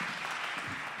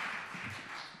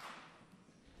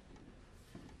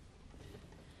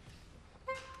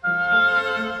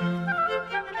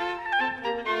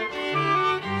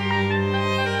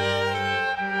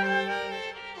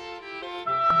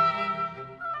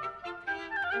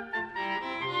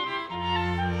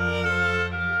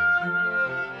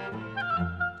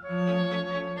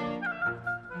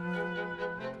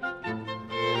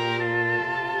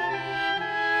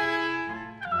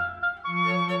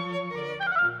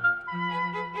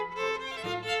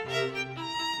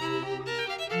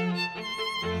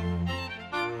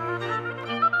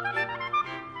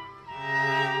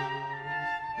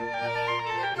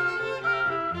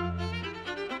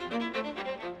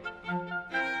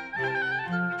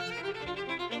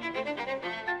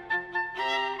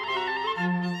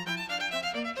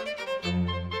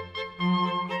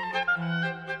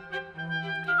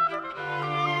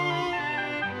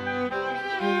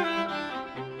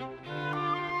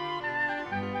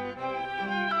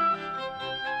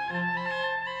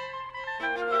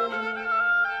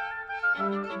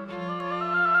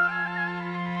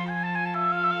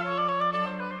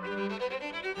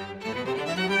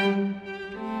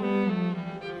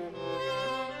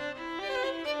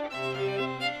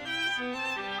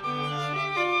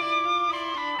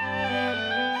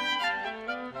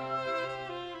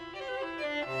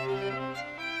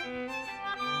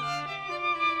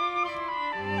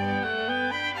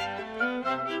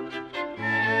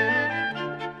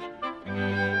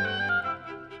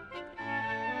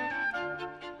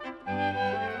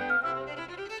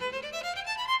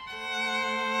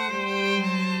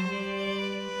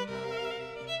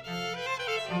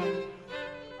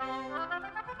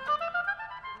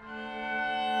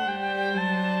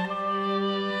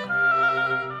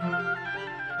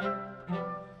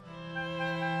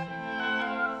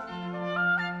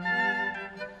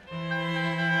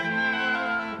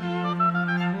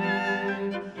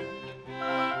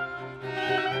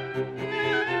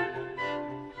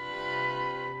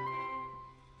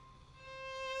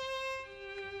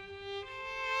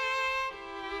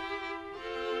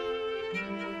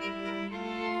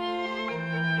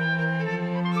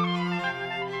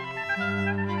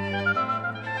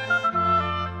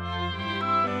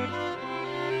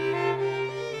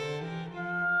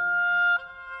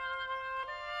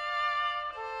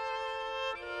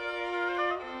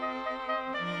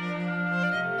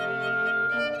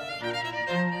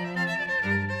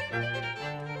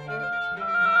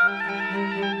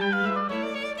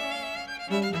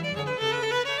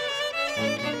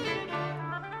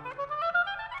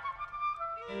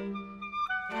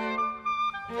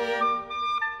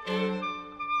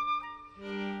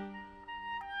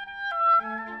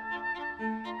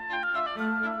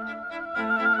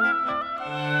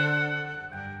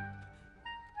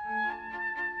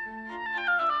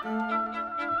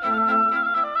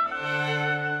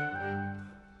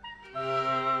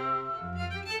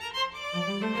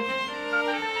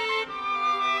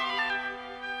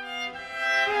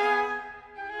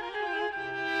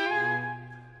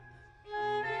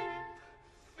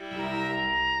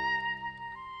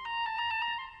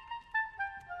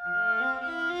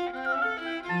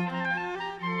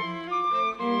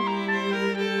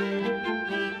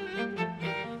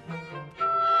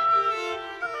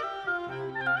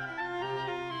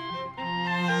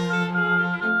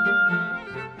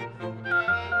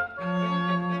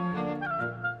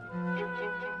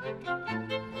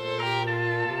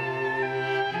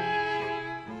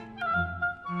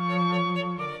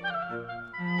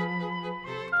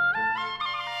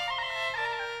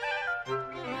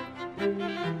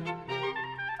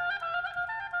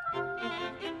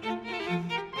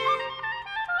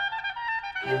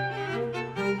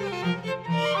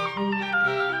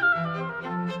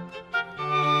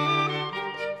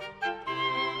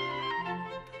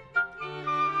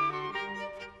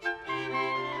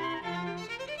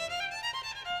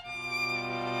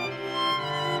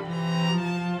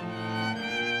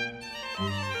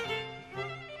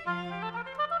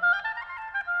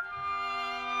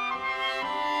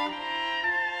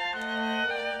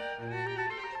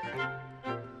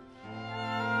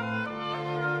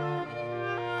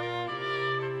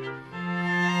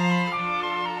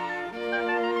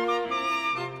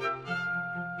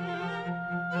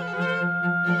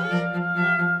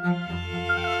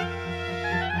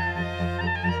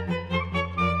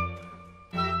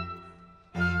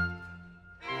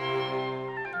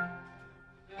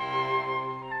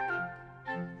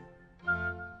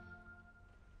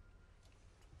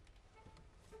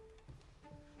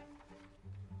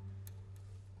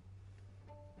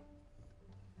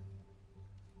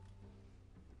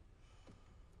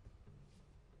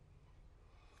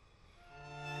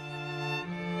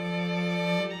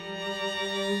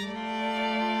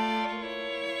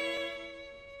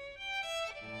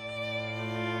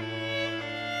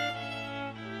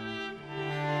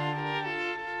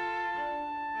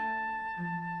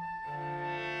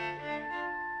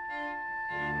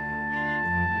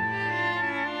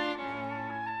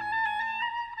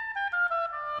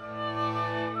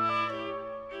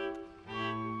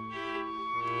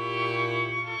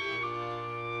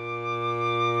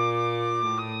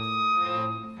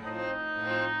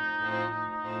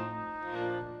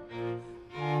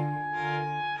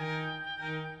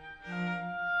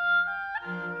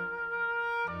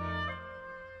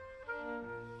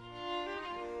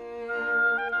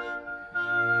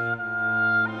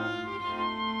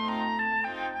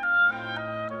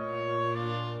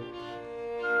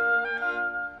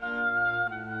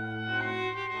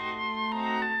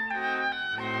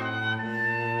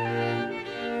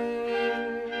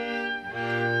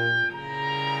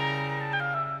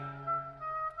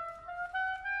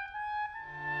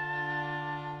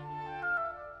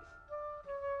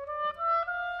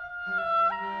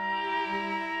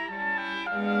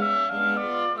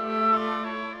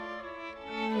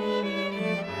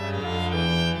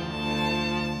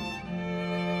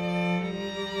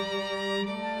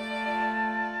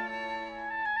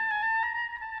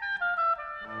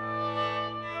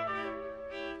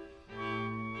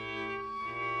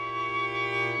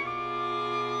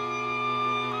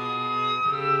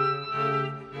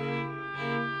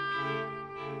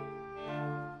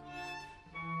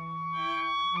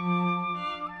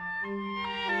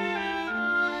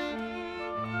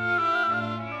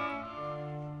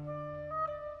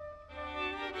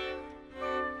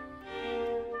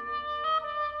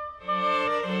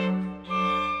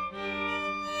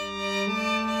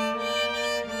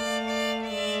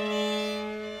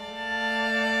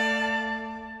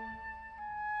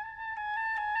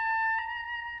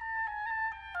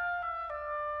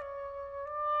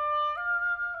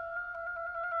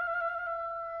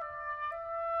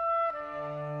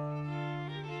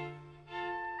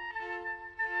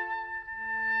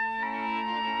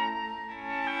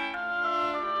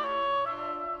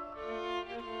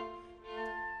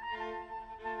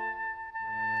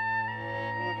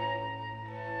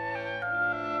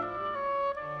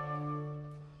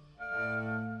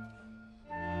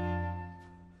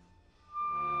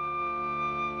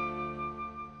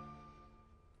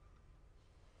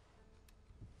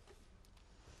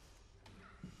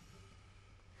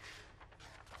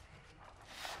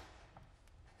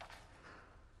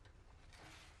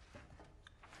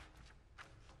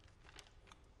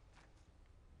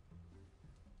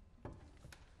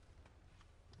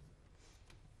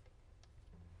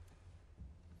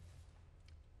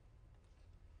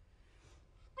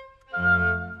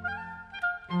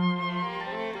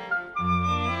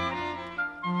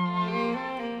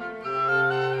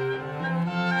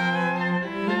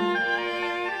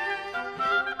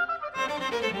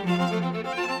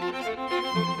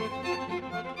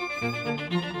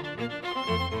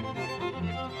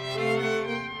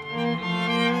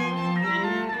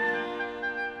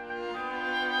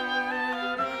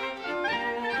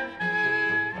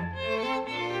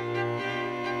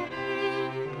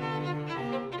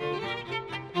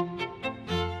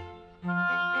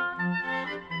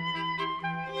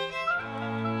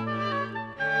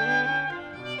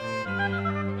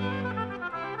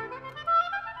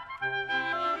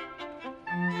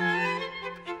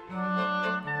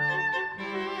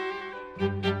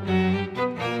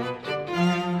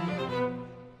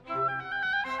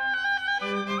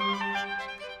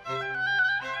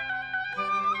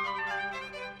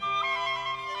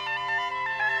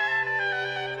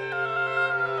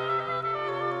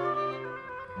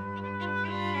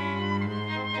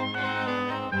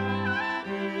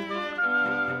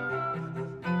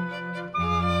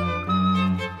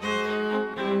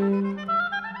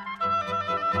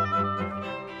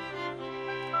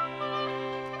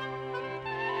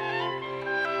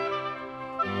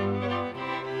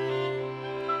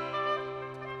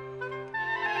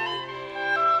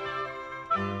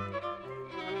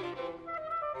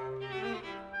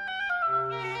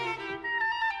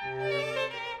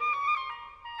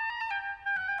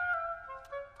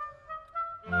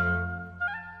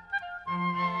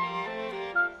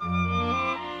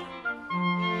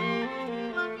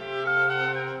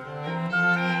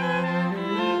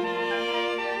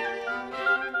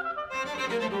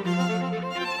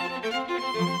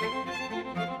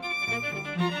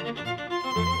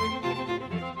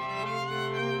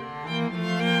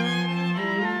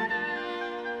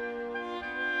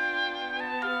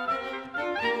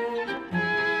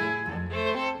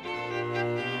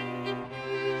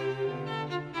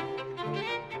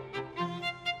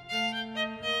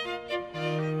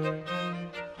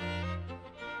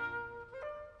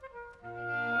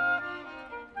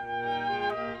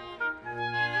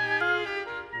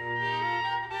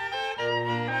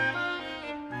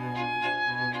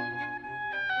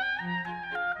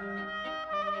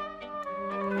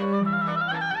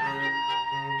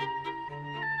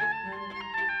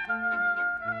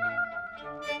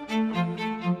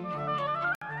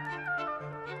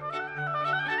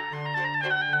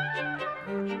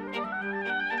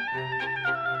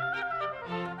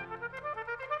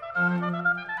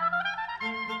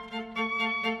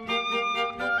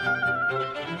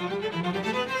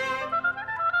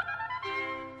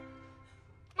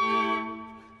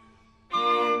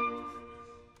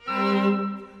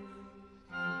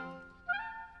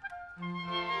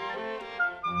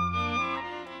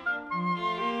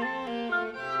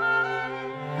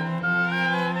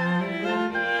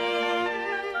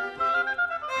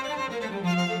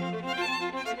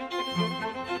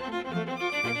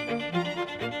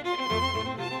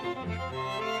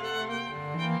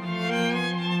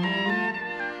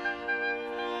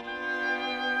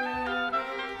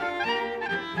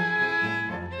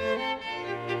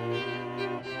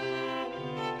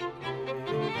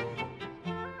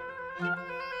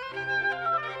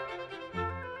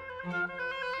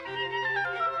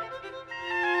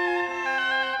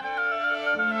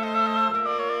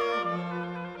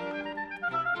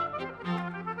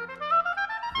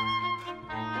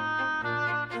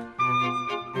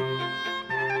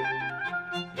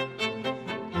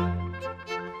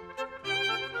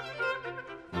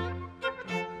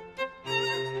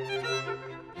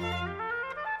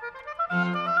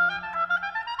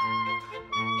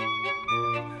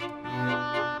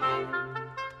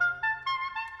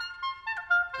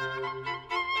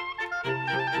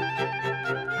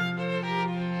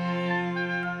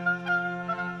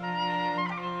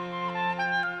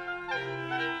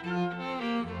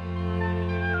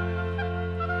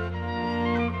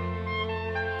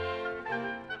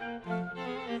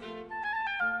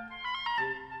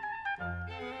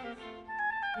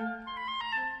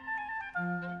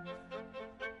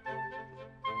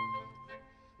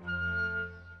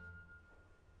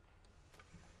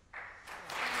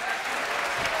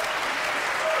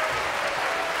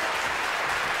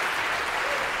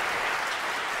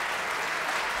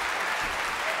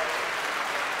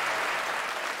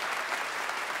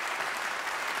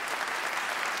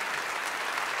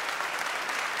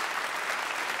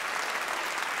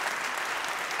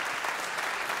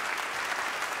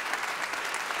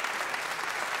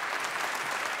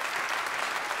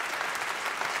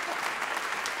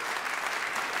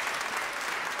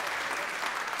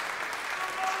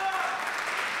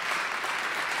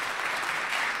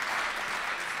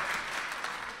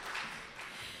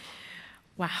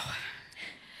 Wow.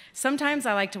 Sometimes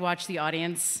I like to watch the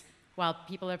audience while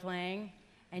people are playing,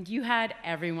 and you had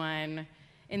everyone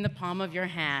in the palm of your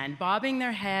hand, bobbing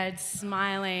their heads,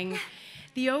 smiling.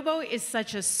 The oboe is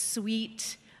such a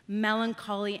sweet,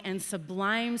 melancholy, and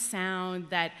sublime sound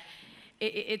that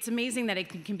it's amazing that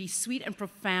it can be sweet and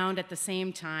profound at the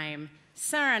same time.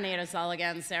 Serenade us all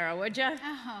again, Sarah, would you?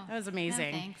 Oh, that was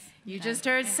amazing. No, thanks. You just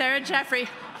heard Sarah Jeffrey.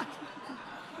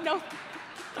 No.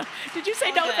 Did you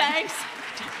say no thanks?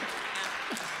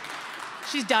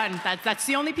 She's done. That's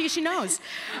the only piece she knows.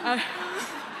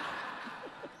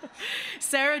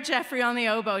 Sarah Jeffrey on the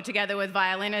oboe, together with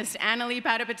violinist Annalie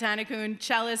Padapatanikun,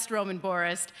 cellist Roman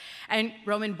Boris,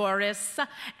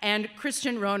 and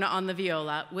Christian Rona on the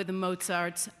viola with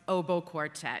Mozart's Oboe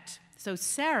Quartet. So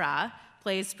Sarah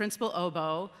plays principal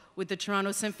oboe with the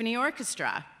Toronto Symphony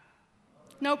Orchestra.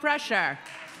 No pressure.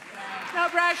 No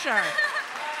pressure.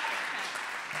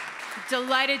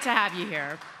 Delighted to have you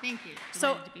here. Thank you.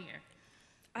 Delighted to be here.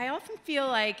 I often feel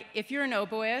like if you're an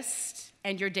oboist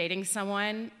and you're dating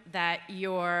someone, that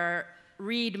your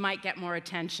reed might get more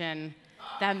attention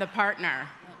than the partner.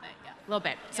 A little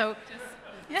bit. So,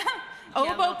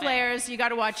 oboe players, you got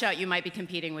to watch out. You might be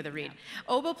competing with a reed.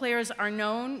 Oboe players are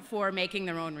known for making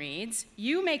their own reeds.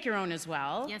 You make your own as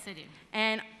well. Yes, I do.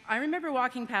 And I remember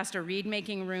walking past a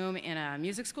reed-making room in a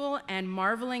music school and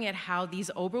marveling at how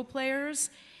these oboe players,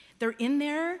 they're in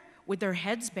there with their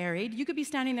heads buried. You could be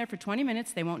standing there for 20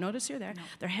 minutes. They won't notice you're there. No.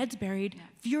 Their heads buried,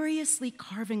 furiously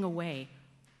carving away.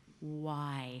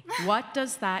 Why? What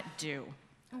does that do?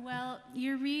 Well,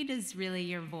 your reed is really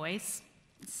your voice.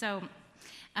 So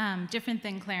different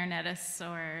than clarinetists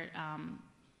or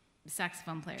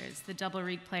saxophone players. The double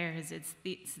reed players,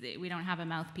 we don't have a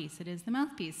mouthpiece. It is the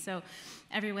mouthpiece. So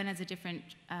everyone has a different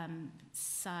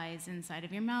size inside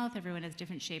of your mouth. Everyone has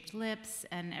different shaped lips,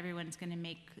 and everyone's going to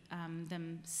make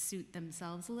them suit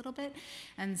themselves a little bit.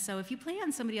 And so if you play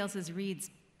on somebody else's reeds,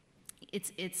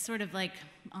 it's sort of like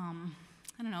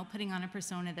I don't know, putting on a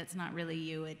persona that's not really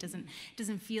you. It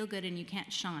doesn't feel good, and you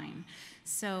can't shine.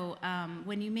 So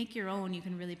when you make your own, you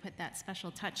can really put that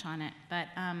special touch on it. But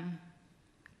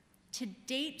to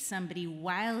date somebody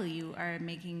while you are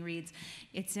making reeds,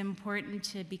 it's important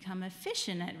to become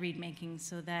efficient at reed making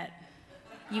so that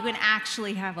you can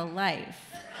actually have a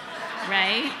life,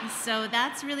 right? So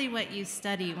that's really what you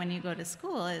study when you go to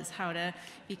school, is how to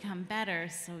become better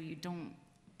so you don't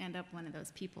end up one of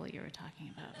those people you were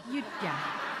talking about. Yeah.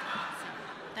 So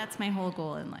that's my whole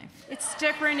goal in life. It's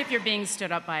different if you're being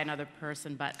stood up by another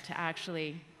person, but to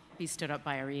actually be stood up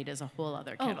by a reed is a whole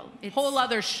other kettle. It's whole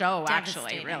other show,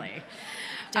 actually, really.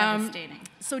 Devastating.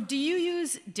 So do you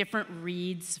use different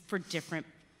reeds for different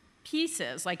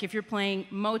pieces? Like if you're playing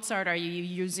Mozart, are you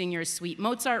using your sweet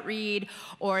Mozart reed?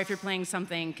 Or if you're playing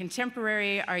something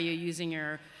contemporary, are you using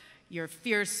your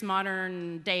fierce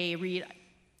modern day reed?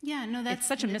 Yeah, no, that's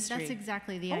such a mystery. That's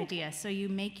exactly the idea. So you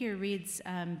make your reeds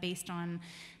based on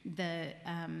the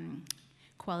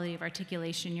quality of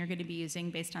articulation you're going to be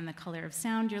using, based on the color of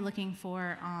sound you're looking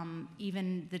for,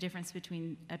 even the difference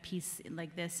between a piece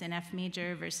like this in F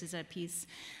major versus a piece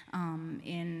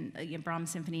in a Brahms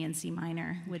symphony in C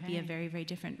minor would be a very, very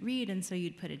different reed, and so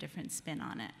you'd put a different spin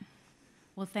on it.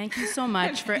 Well, thank you so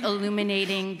much for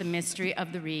illuminating the mystery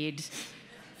of the reed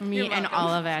for me and all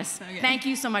of us. Okay. Thank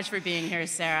you so much for being here,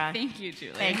 Sarah. Thank you,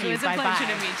 Julie. Thank you. It was a pleasure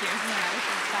to meet you.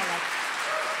 Bye-bye.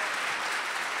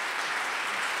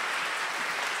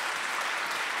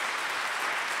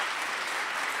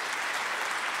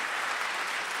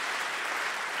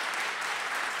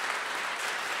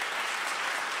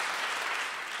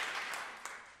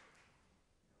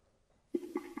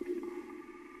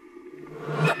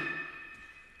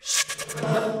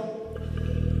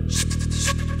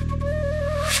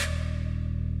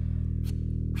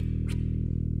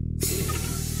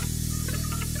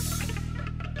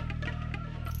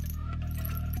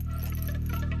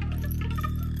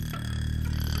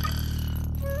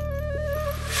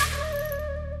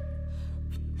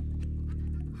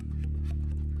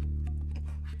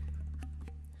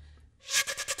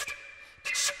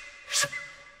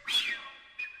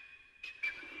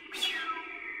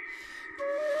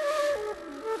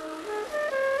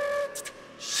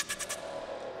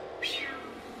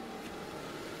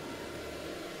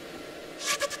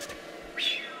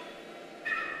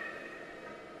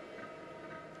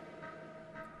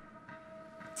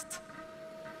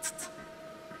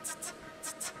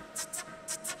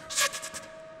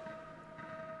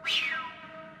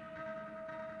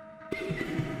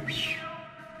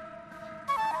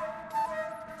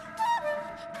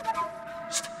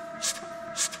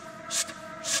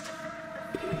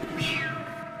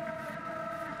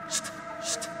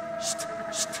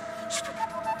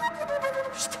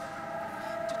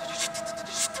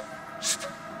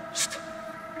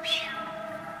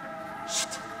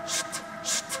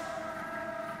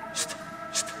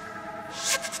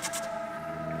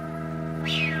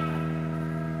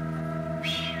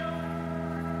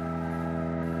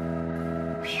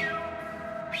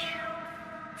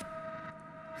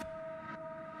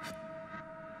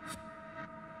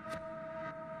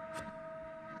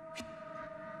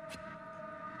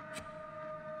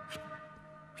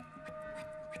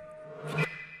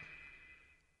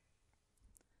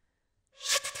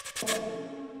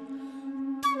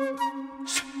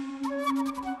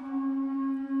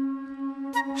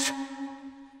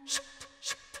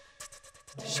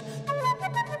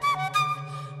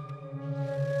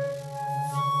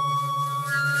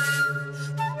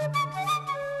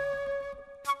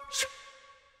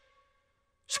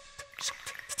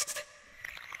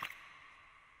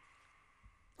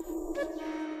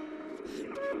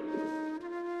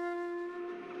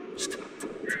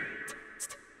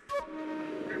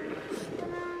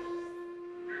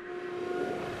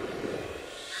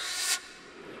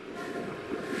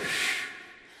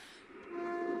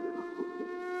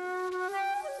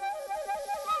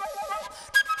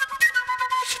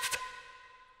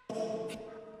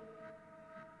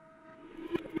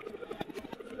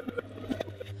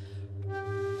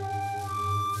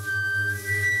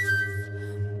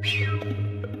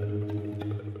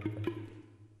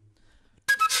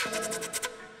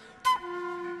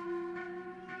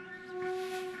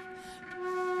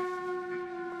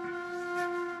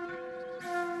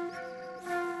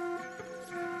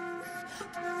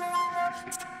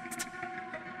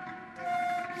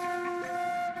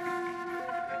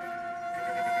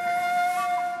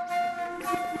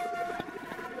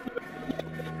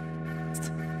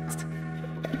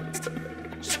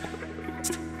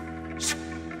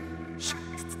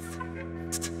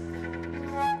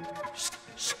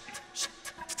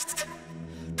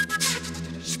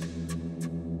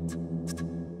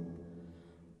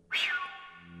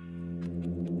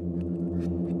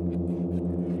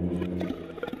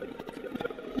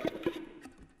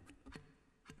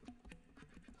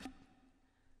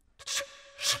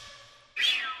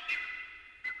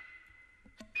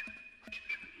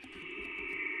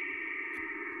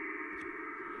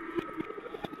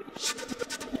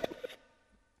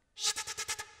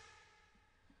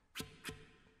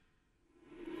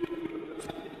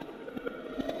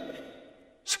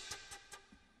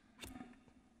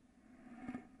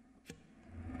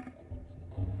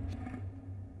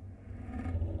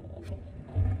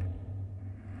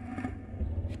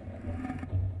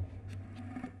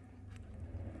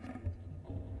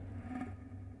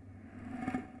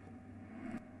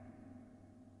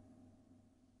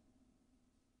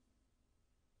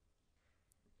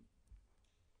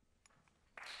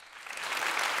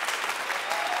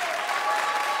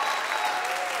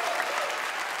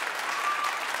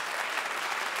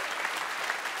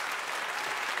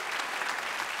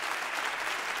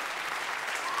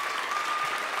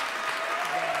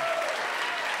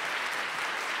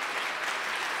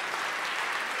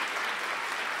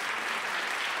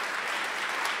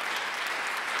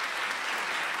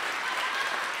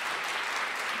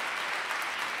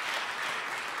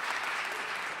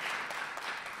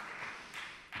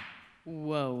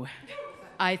 Whoa.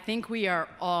 I think we are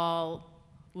all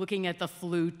looking at the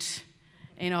flute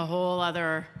in a whole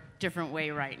other different way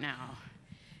right now.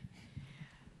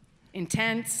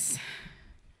 Intense.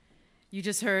 You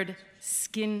just heard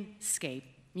Skinscape,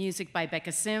 music by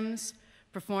Becca Sims,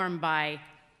 performed by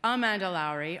Amanda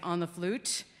Lowry on the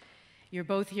flute. You're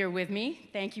both here with me.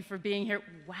 Thank you for being here.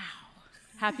 Wow.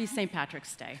 Happy St.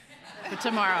 Patrick's Day for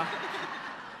tomorrow.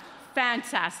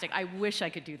 Fantastic. I wish I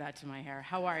could do that to my hair.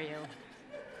 How are you?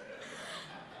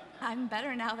 I'm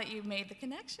better now that you've made the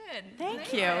connection.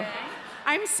 Thank you.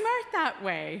 I'm smart that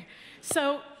way.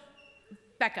 So,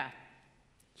 Becca,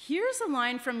 here's a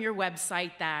line from your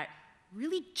website that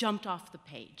really jumped off the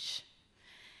page.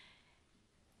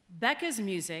 Becca's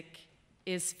music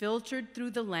is filtered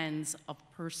through the lens of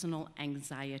personal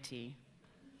anxiety.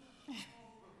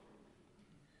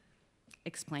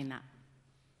 Explain that.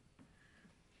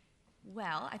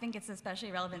 Well, I think it's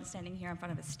especially relevant standing here in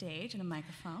front of a stage and a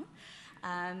microphone.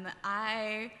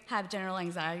 I have general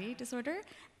anxiety disorder,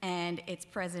 and it's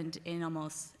present in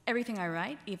almost everything I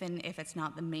write, even if it's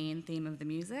not the main theme of the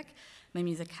music. My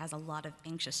music has a lot of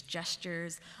anxious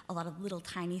gestures, a lot of little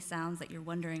tiny sounds that you're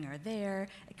wondering are there.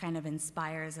 It kind of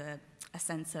inspires a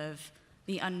sense of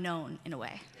the unknown in a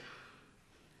way.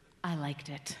 I liked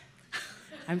it.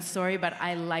 I'm sorry, but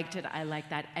I liked it. I like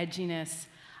that edginess.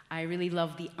 I really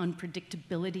love the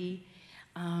unpredictability.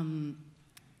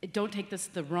 Don't take this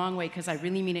the wrong way, because I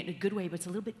really mean it in a good way, but it's a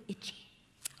little bit itchy.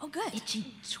 Oh, good.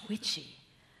 Itchy, twitchy.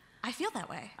 I feel that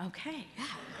way. Okay.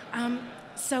 Yeah.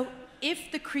 So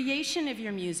if the creation of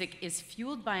your music is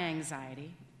fueled by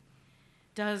anxiety,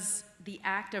 does the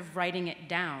act of writing it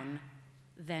down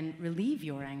then relieve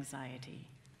your anxiety?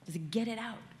 Does it get it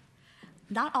out?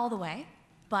 Not all the way,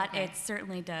 but it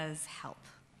certainly does help,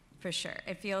 for sure.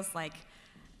 It feels like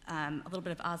a little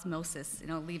bit of osmosis,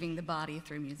 leaving the body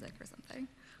through music or something.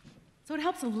 So it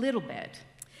helps a little bit.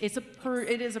 It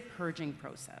is a purging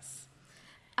process.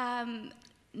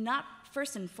 Not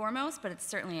first and foremost, but it's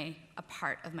certainly a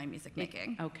part of my music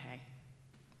making. Okay.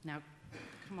 Now,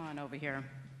 come on over here,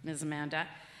 Ms. Amanda.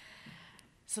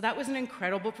 So that was an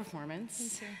incredible performance.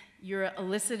 Thank you. You're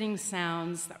eliciting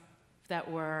sounds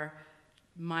that were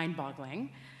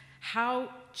mind-boggling. How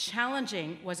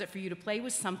challenging was it for you to play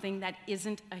with something that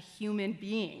isn't a human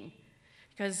being?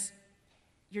 Because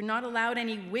you're not allowed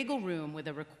any wiggle room with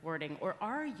a recording, or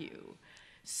are you?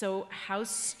 So how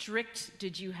strict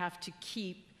did you have to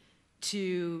keep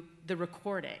to the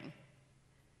recording?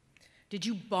 Did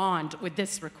you bond with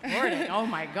this recording? Oh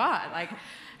my God, like,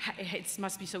 it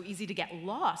must be so easy to get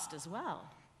lost as well.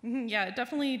 Yeah, it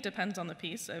definitely depends on the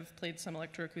piece. I've played some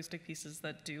electroacoustic pieces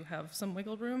that do have some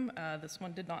wiggle room. This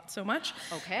one did not so much.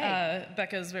 Okay.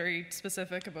 Becca's very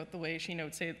specific about the way she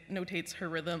notates her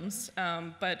rhythms,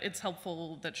 but it's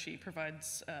helpful that she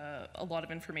provides a lot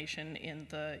of information in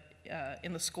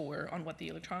the score on what the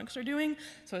electronics are doing,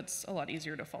 so it's a lot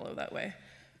easier to follow that way.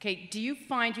 Okay, do you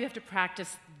find you have to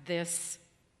practice this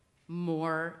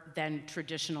more than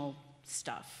traditional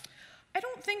stuff? I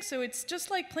don't think so. It's just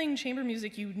like playing chamber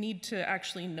music. You need to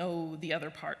actually know the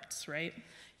other parts, right?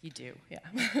 You do.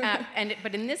 Yeah.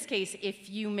 But in this case,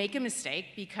 if you make a mistake,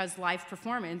 because live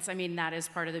performance, I mean, that is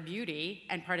part of the beauty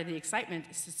and part of the excitement.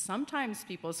 Sometimes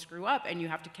people screw up and you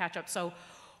have to catch up. So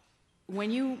when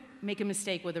you make a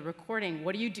mistake with a recording,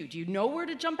 what do you do? Do you know where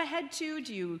to jump ahead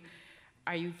to?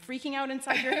 Are you freaking out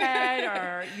inside your head,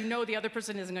 or you know the other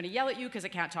person isn't going to yell at you because it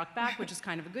can't talk back, which is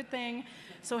kind of a good thing.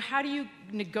 So how do you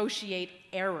negotiate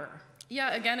error?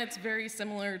 Yeah, again, it's very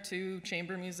similar to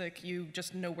chamber music. You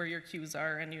just know where your cues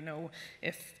are, and you know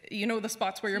the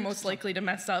spots where you're most likely to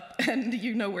mess up, and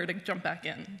you know where to jump back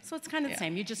in. So it's kind of the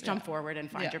same. You just jump forward and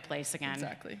find your place again.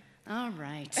 Exactly. All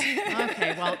right.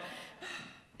 Okay, well,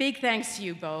 big thanks to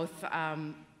you both.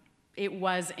 It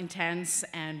was intense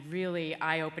and really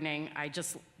eye-opening. I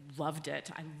just loved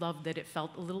it. I loved that it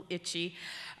felt a little itchy.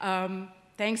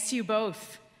 Thanks to you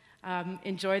both.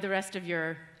 Enjoy the rest of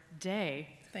your day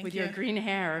with your green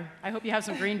hair. I hope you have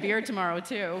some green beer tomorrow,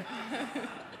 too.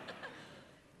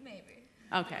 Maybe.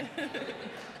 Okay.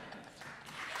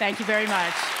 Thank you very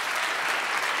much.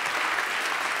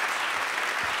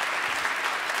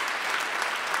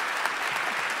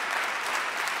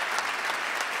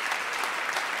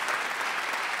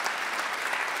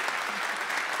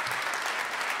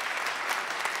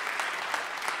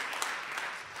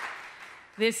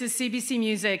 This is CBC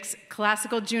Music's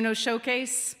Classical Juno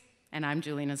Showcase, and I'm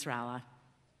Julie Nesrallah.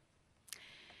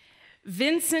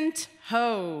 Vincent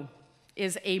Ho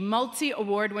is a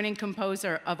multi-award-winning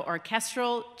composer of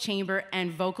orchestral, chamber,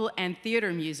 and vocal and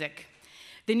theater music.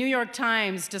 The New York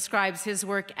Times describes his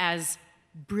work as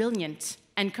brilliant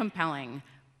and compelling.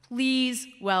 Please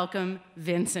welcome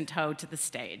Vincent Ho to the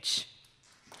stage.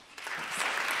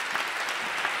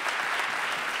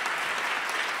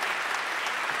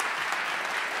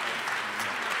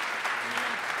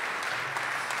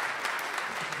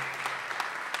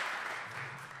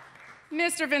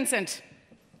 Mr. Vincent.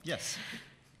 Yes.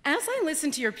 As I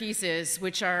listen to your pieces,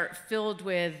 which are filled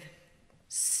with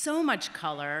so much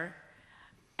color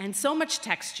and so much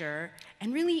texture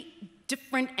and really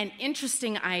different and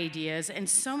interesting ideas and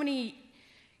so many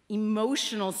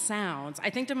emotional sounds, I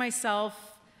think to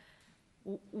myself,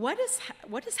 what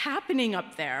is happening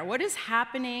up there? What is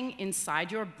happening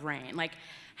inside your brain? Like,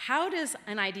 how does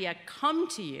an idea come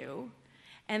to you?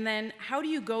 And then how do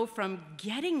you go from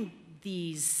getting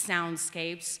these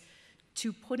soundscapes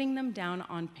to putting them down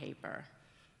on paper?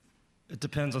 It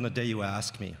depends on the day you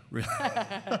ask me, really.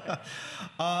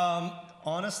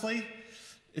 Honestly,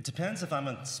 it depends if I'm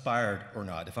inspired or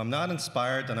not. If I'm not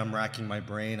inspired, then I'm racking my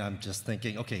brain. I'm just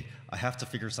thinking, okay, I have to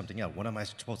figure something out. What am I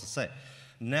supposed to say?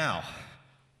 Now,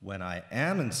 when I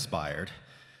am inspired,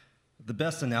 the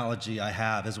best analogy I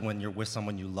have is when you're with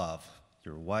someone you love,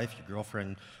 your wife, your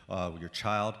girlfriend, your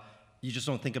child. You just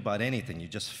don't think about anything. You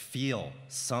just feel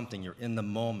something. You're in the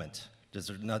moment.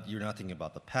 You're not thinking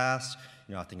about the past.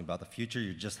 You're not thinking about the future.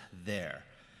 You're just there.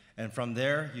 And from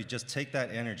there, you just take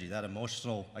that energy, that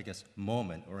emotional, I guess,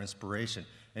 moment or inspiration,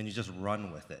 and you just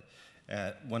run with it.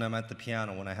 When I'm at the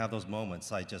piano, when I have those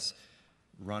moments, I just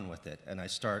run with it. And I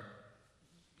start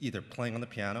either playing on the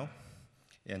piano,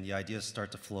 and the ideas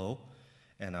start to flow,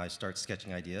 and I start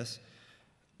sketching ideas,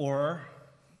 or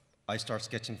I start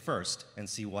sketching first and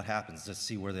see what happens, just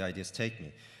see where the ideas take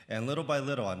me. And little by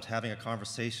little, I'm having a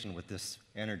conversation with this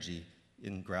energy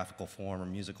in graphical form or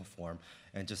musical form,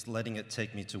 and just letting it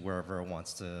take me to wherever it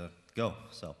wants to go.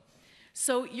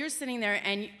 So you're sitting there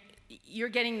and you're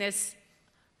getting this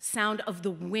sound of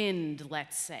the wind,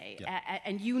 let's say,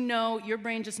 and you know, your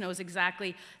brain just knows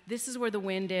exactly, this is where the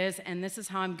wind is, and this is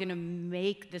how I'm gonna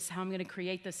make this, how I'm gonna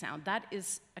create the sound. That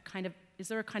is a kind of, is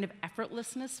there a kind of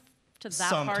effortlessness to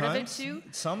that part of it too?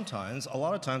 Sometimes. A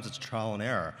lot of times it's trial and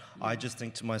error. I just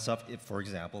think to myself, if, for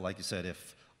example, like you said,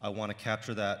 if I want to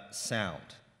capture that sound,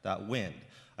 that wind,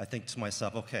 I think to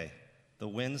myself, okay, the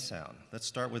wind sound, let's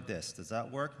start with this. Does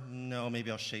that work? No,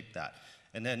 maybe I'll shape that.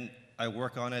 And then I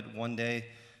work on it one day.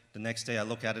 The next day I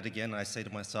look at it again and I say to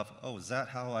myself, oh, is that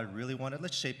how I really want it?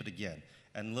 Let's shape it again.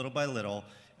 And little by little,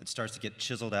 it starts to get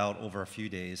chiseled out over a few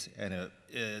days, and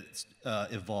it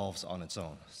evolves on its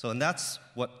own. So, and that's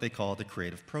what they call the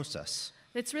creative process.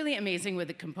 It's really amazing with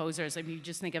the composers. I mean, you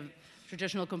just think of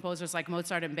traditional composers like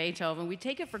Mozart and Beethoven. We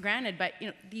take it for granted, but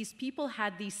these people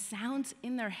had these sounds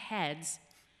in their heads,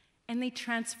 and they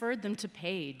transferred them to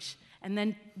page. And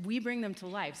then we bring them to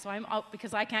life. So I'm out,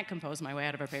 because I can't compose my way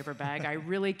out of a paper bag. I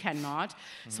really cannot.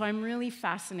 So I'm really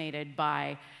fascinated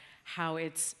by how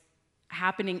it's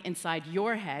happening inside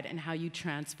your head and how you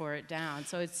transfer it down.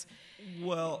 So it's...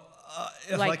 Well,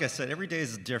 like I said, every day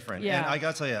is different. Yeah. And I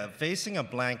gotta tell you, facing a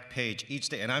blank page each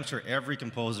day, and I'm sure every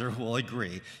composer will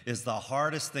agree, is the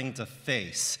hardest thing to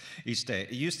face each day.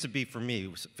 It used to be for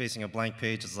me, facing a blank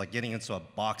page is like getting into a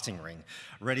boxing ring,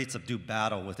 ready to do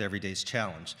battle with every day's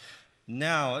challenge.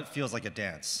 Now it feels like a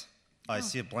dance. I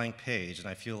see a blank page and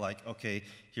I feel like, okay,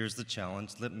 here's the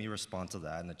challenge, let me respond to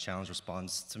that, and the challenge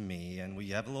responds to me, and we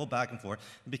have a little back and forth.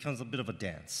 It becomes a bit of a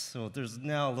dance. So there's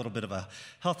now a little bit of a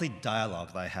healthy dialogue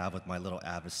that I have with my little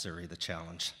adversary, the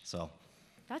challenge. So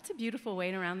that's a beautiful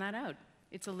way to round that out.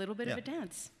 It's a little bit of a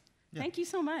dance. Yeah. Thank you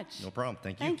so much. No problem,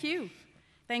 thank you. Thank you.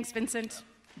 Thanks, Vincent.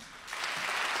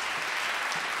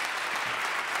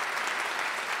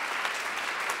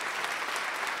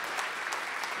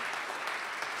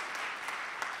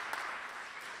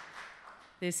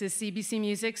 This is CBC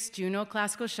Music's Juno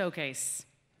Classical Showcase,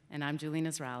 and I'm Julie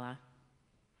Nesrallah.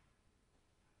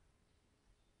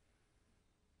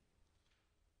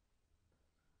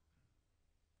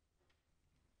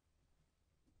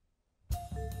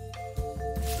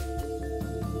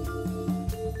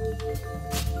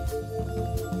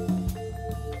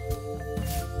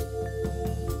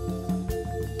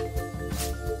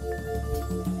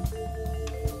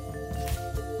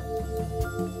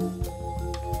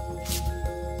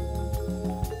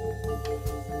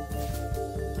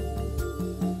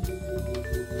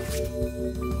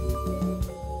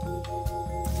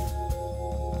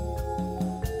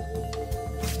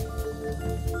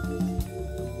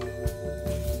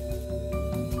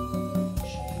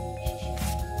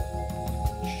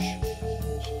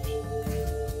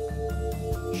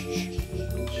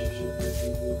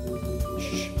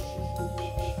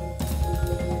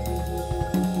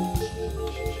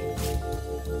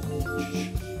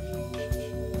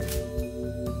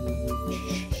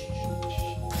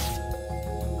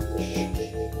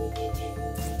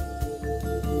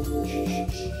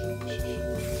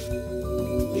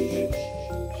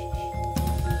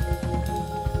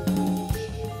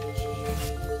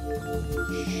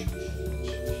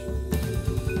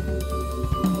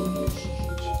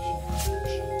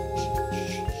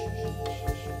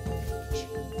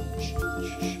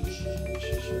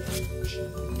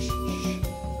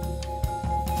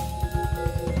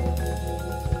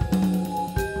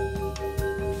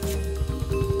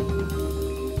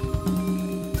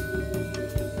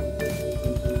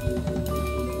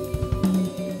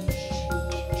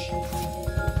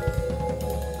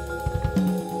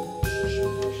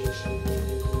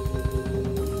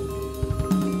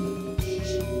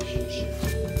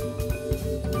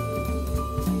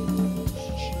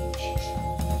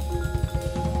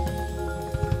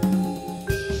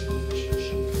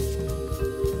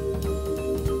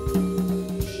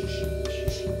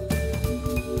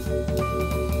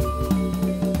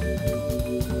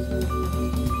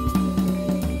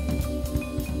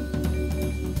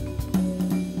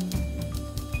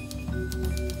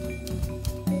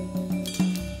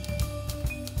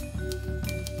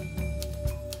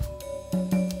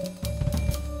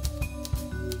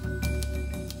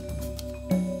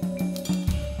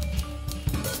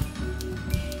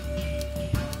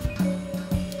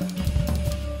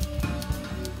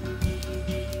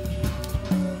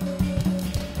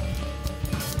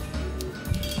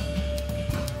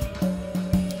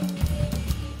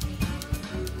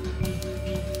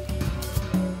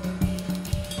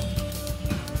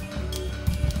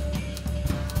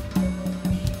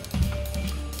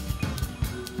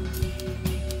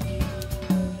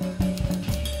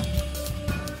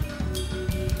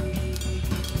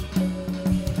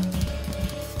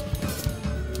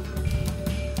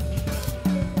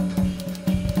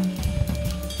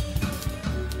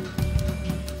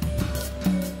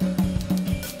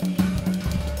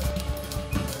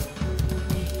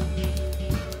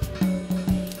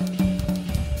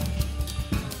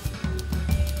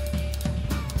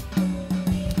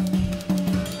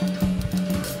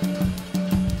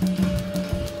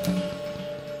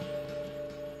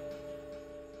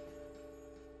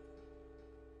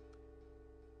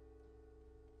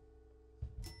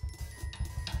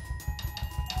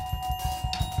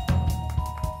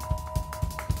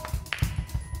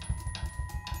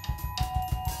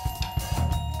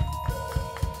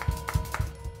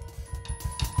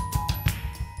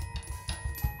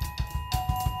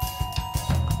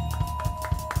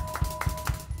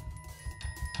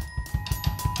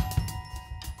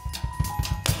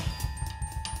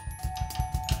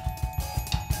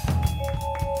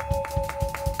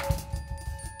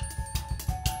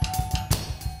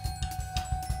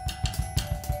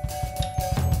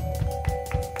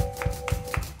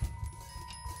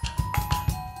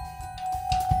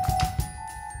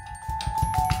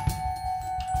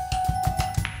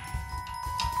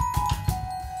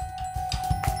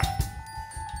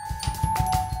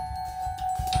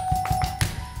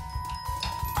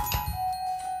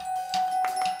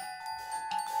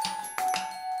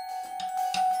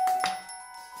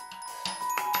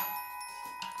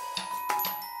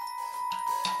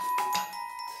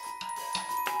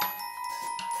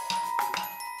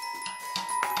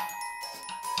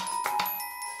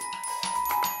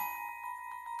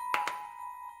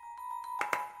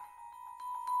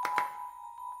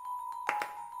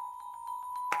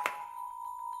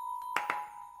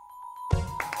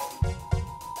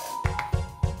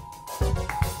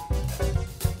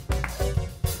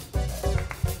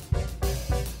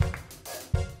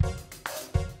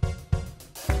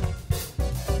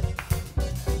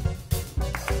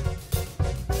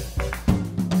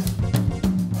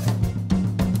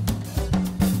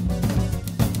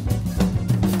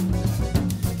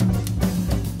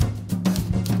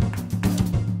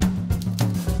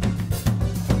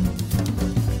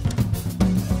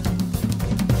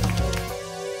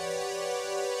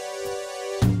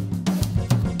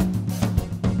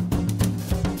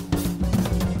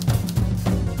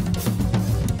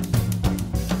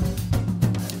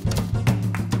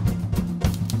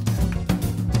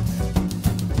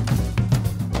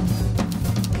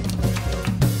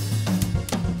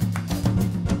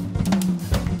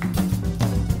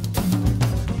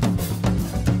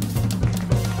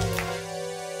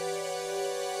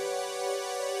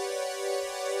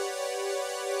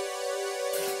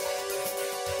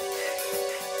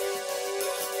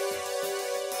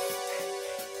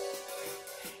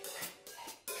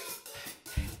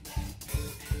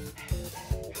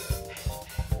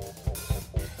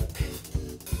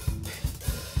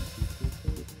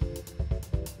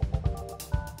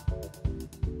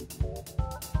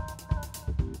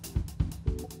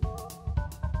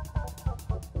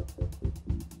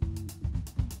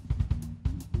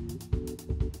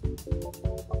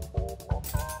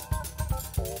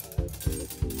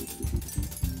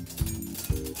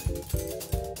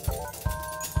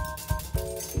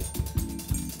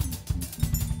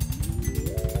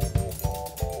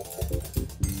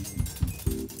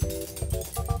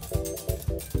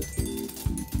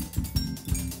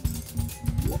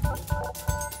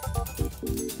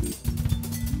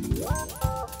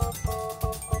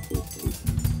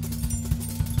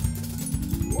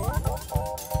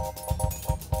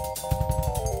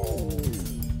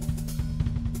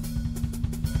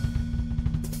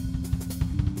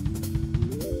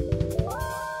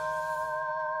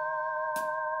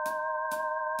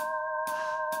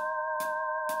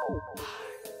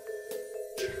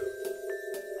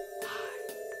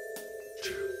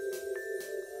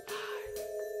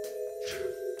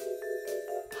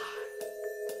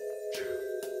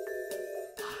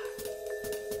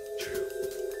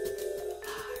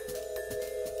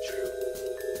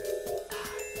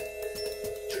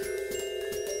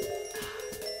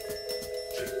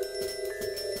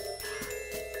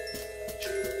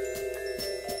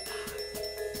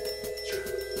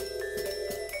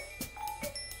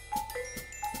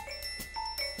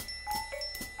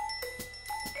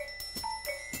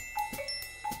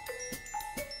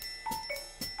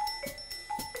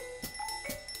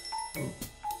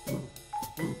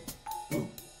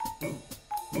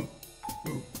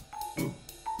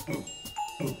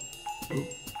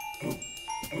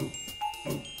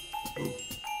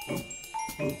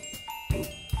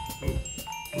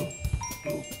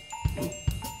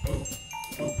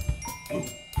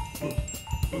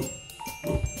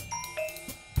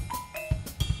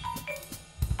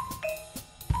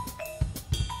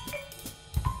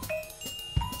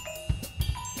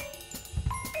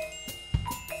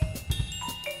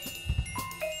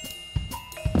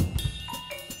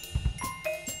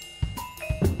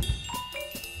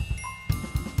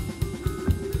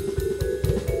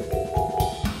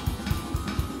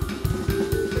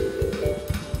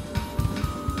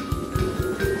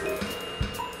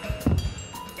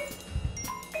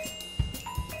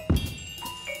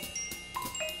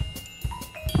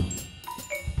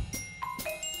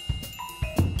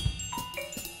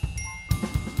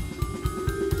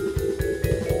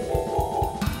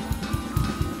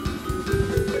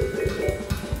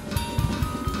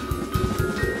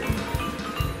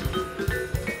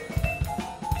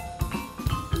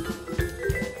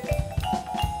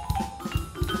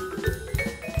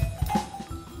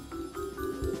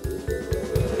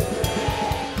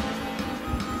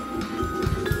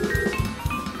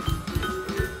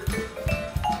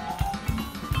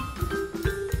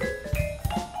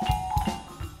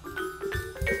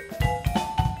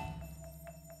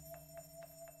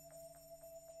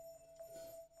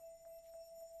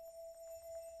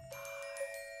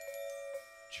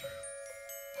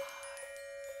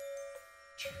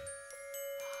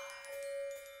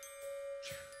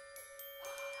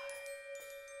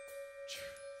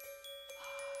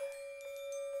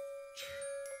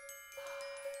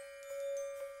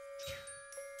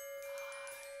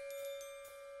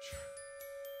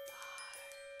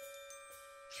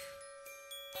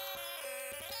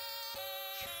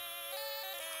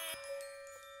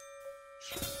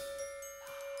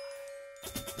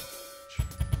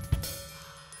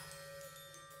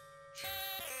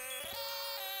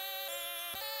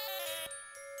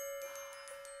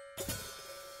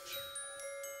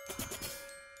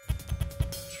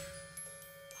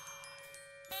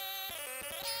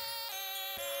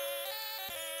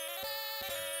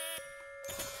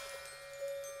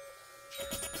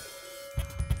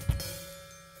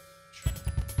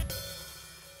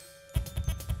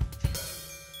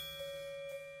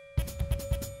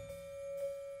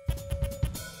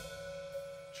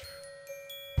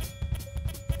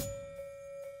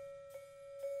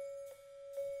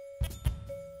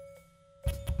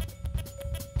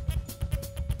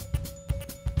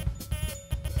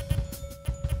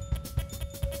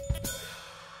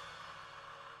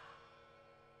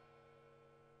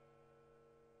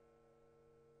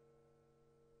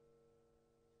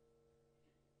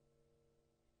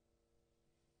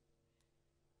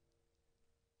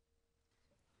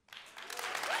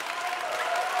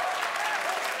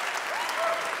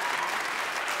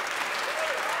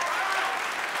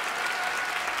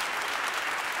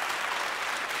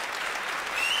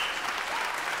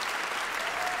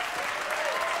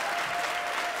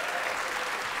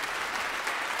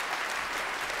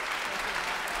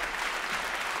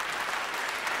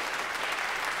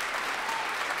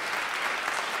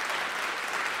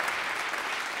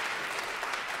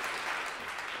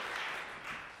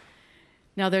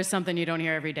 Now there's something you don't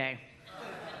hear every day.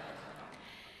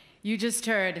 You just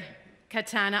heard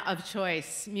Katana of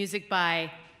Choice, music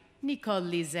by Nicole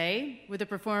Lizet, with a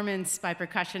performance by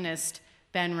percussionist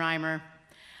Ben Reimer.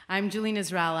 I'm Julie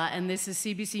Nesrallah, and this is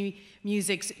CBC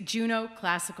Music's Juno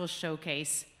Classical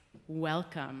Showcase.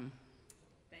 Welcome.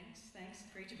 Thanks.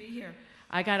 Great to be here.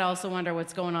 I gotta also wonder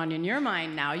what's going on in your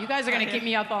mind now. You guys are gonna keep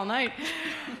me up all night.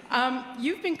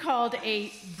 You've been called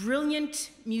a brilliant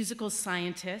musical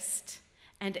scientist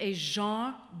and a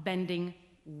genre-bending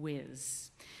whiz.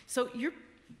 So you're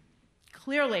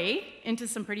clearly into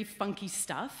some pretty funky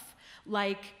stuff,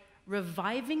 like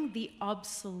reviving the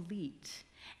obsolete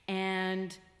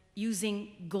and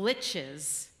using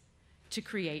glitches to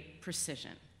create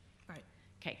precision. Right.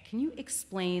 Okay, can you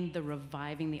explain the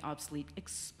reviving the obsolete?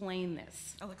 Explain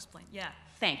this. I'll explain, yeah.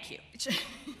 Thank you.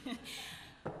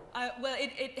 Well,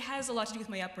 it has a lot to do with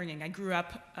my upbringing. I grew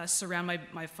up surrounded by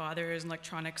my father as an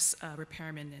electronics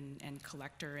repairman and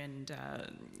collector and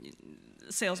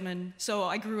salesman. So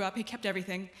I grew up, he kept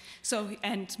everything.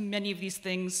 And many of these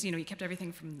things, he kept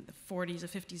everything from the 40s, the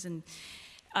 50s, and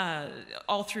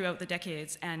all throughout the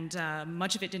decades. And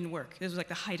much of it didn't work. This was like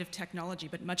the height of technology,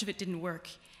 but much of it didn't work.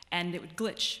 And it would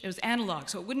glitch. It was analog,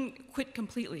 so it wouldn't quit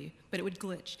completely, but it would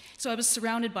glitch. So I was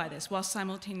surrounded by this while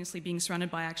simultaneously being surrounded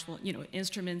by actual,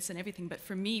 instruments and everything. But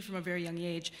for me, from a very young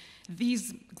age,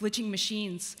 these glitching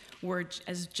machines were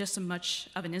as just as much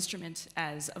of an instrument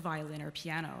as a violin or a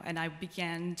piano. And I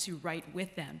began to write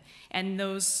with them. And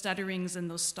those stutterings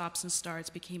and those stops and starts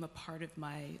became a part of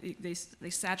they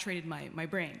saturated my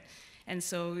brain. And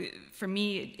so for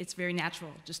me, it's very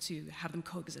natural just to have them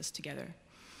coexist together.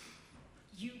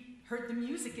 You heard the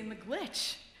music in the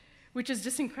glitch, which is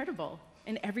just incredible,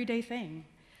 an everyday thing.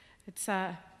 It's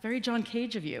very John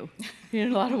Cage of you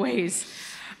in a lot of ways.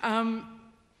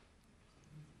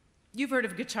 You've heard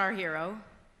of Guitar Hero.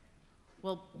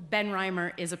 Well, Ben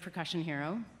Reimer is a percussion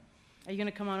hero. Are you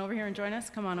going to come on over here and join us?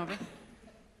 Come on over.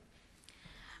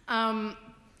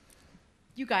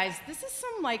 You guys, this is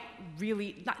some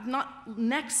really, not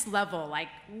next level,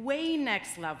 way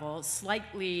next level,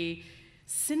 slightly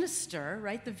sinister,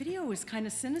 right? The video was kind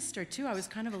of sinister too. I was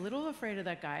kind of a little afraid of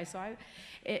that guy.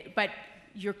 But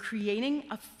you're creating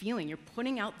a feeling. You're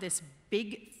putting out this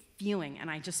big feeling,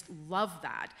 and I just love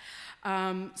that.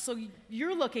 So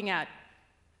you're looking at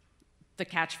the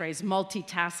catchphrase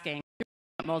multitasking.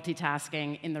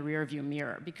 Multitasking in the rearview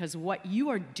mirror, because what you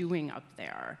are doing up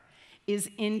there is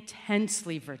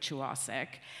intensely virtuosic.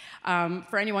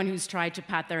 For anyone who's tried to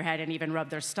pat their head and even rub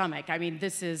their stomach, I mean,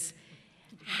 this is.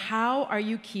 How are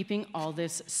you keeping all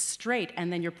this straight?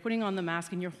 And then you're putting on the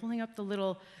mask and you're holding up the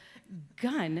little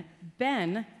gun.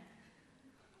 Ben,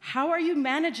 how are you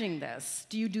managing this?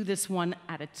 Do you do this one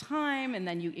at a time and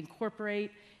then you incorporate?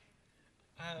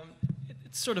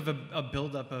 It's sort of a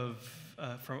buildup of,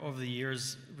 from over the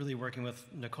years, really working with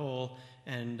Nicole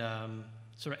and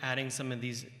sort of adding some of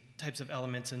these types of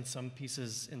elements in some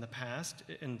pieces in the past,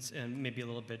 and maybe a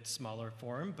little bit smaller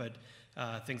form, but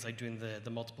things like doing the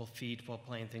multiple feet while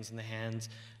playing things in the hands.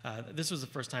 This was the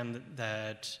first time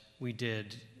that we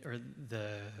did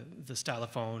the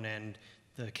stylophone and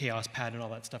the chaos pad and all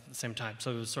that stuff at the same time.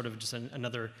 So it was sort of just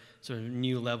another sort of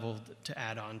new level to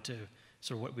add on to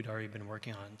sort of what we'd already been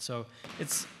working on. So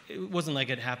it wasn't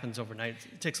like it happens overnight.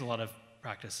 It takes a lot of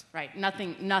practice. Right,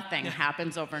 nothing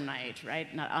happens overnight, right?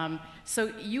 So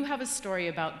you have a story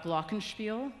about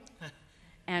glockenspiel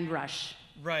and Rush.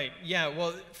 Right, yeah,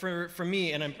 well, for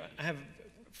me, and I have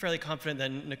fairly confident that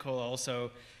Nicole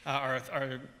also,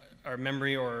 our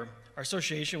memory or our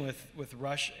association with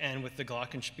Rush and with the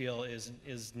glockenspiel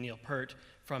is Neil Peart.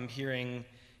 From hearing,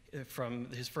 from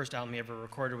his first album he ever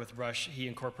recorded with Rush, he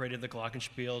incorporated the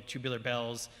glockenspiel, tubular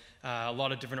bells, a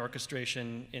lot of different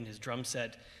orchestration in his drum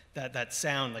set. That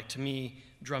sound, to me,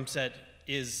 drum set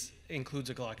includes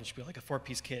a glockenspiel. Like a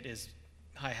 4-piece kit is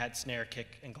hi-hat, snare,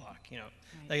 kick, and glock,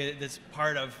 Right. That's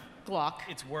part of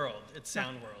its world, its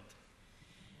sound world.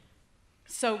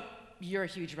 So you're a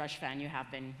huge Rush fan, you have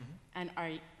been. Mm-hmm.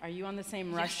 And are you on the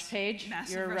same Rush page?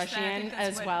 Massive you're a Rush fan. Rushian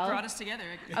as well? That's what brought us together.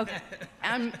 Okay.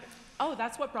 Oh,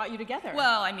 that's what brought you together?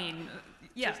 Well, I mean,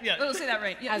 yeah. We'll say that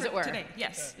right. Yeah, as it were. Today,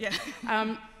 yes. Okay.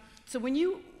 Yeah. So when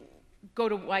you go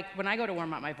to, when I go to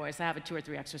warm up my voice, I have 2 or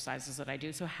 3 exercises that I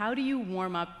do. So how do you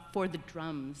warm up for the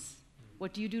drums?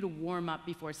 What do you do to warm up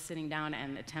before sitting down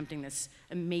and attempting this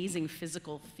amazing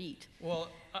physical feat? Well,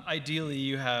 ideally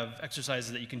you have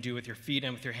exercises that you can do with your feet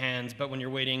and with your hands, but when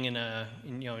you're waiting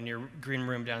in your green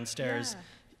room downstairs,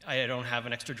 I don't have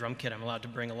an extra drum kit I'm allowed to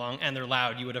bring along, and they're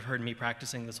loud. You would have heard me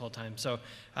practicing this whole time. So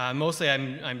mostly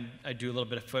I do a little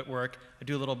bit of footwork. I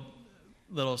do a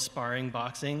little sparring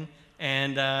boxing,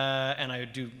 and I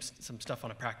do some stuff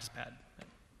on a practice pad.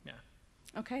 Yeah.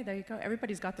 Okay, there you go.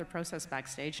 Everybody's got their process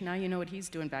backstage. Now you know what he's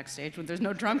doing backstage. When there's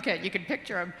no drum kit, you can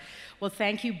picture him. Well,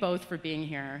 thank you both for being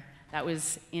here. That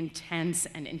was intense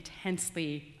and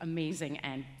intensely amazing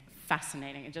and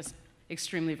fascinating and just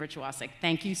extremely virtuosic.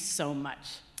 Thank you so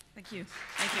much. Thank you.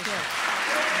 Thank you. Bye,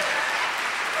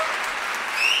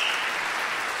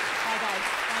 guys.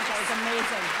 Thank you. It was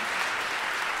amazing.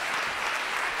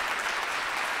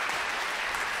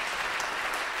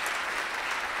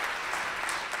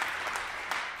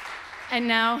 And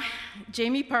now,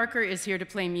 Jamie Parker is here to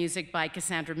play music by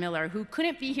Cassandra Miller, who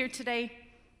couldn't be here today,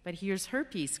 but here's her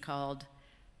piece called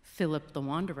Philip the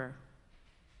Wanderer.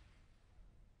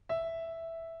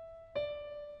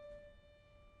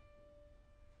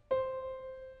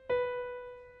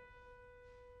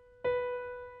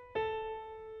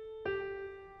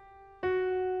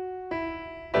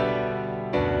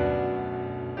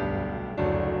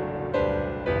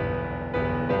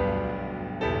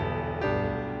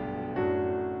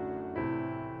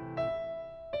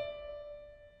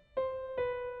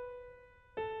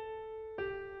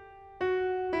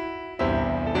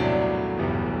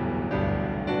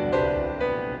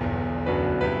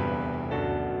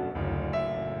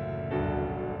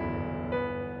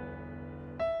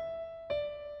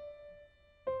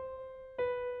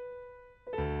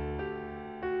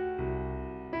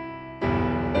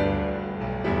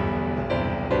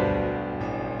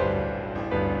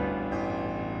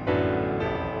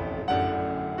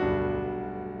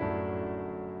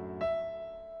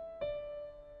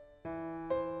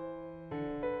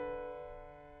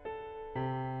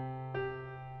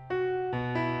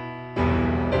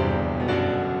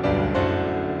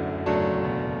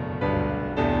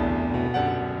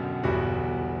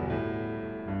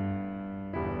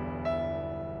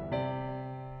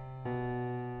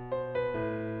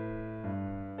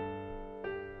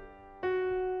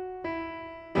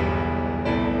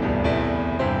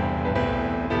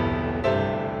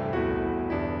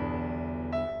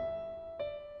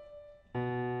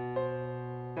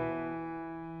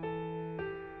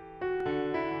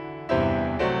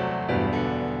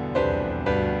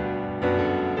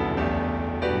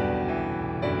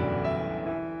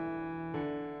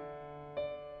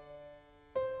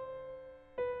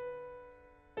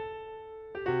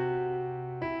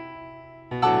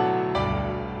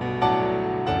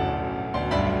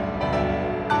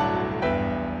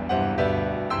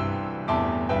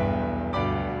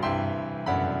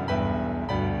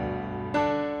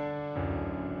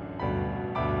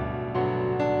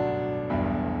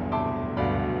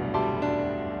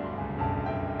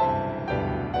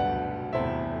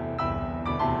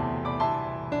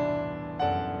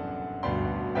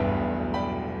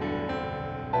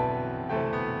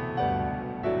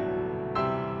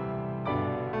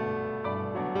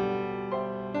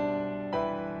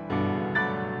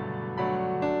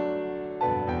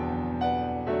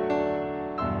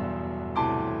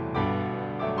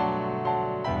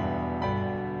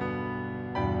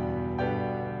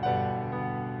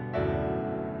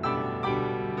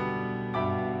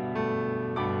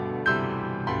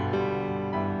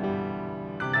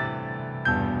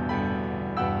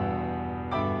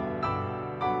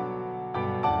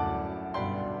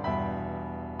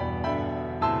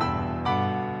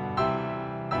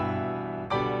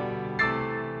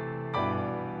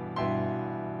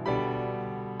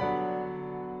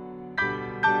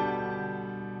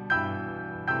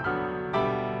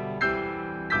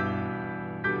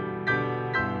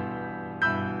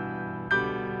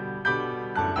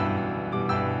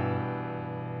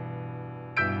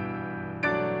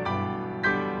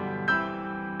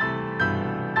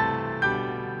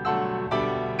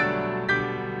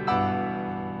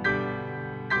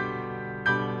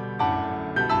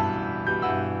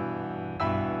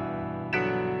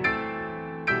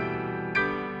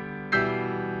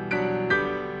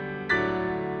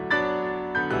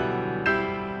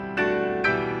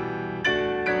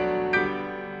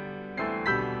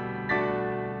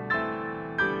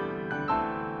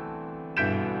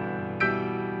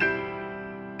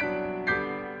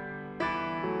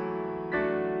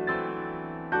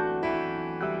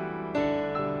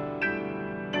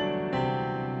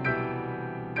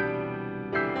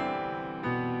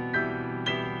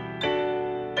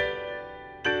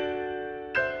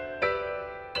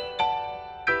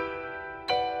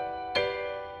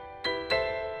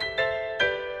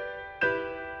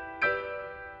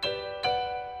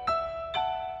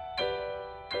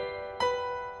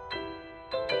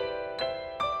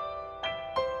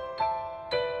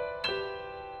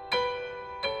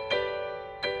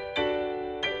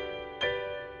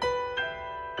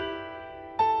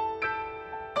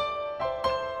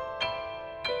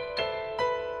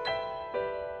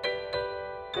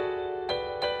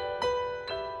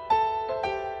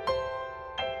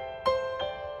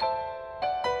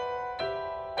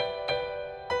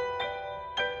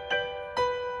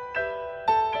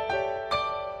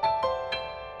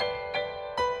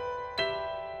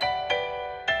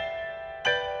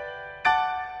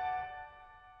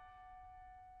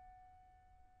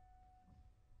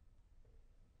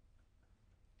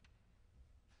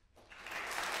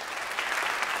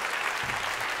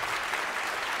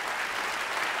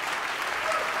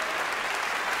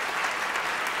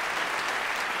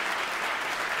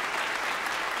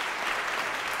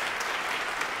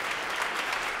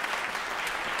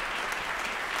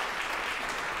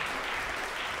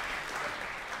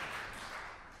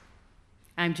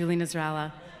 I'm Julie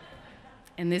Nesrallah,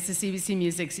 and this is CBC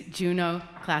Music's Juno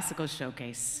Classical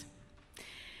Showcase.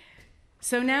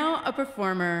 So now a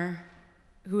performer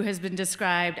who has been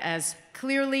described as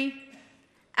clearly,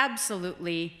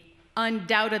 absolutely,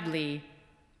 undoubtedly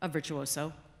a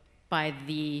virtuoso by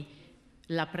the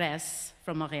La Presse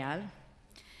from Montreal.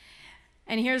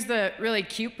 And here's the really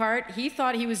cute part. He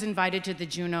thought he was invited to the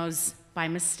Junos by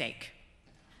mistake.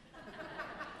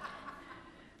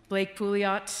 Blake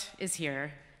Pouliot is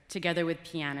here, together with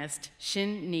pianist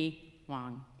Xin-Ni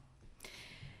Wang.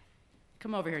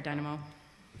 Come over here, Dynamo.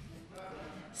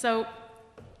 So,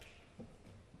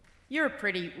 you're a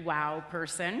pretty wow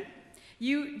person.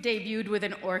 You debuted with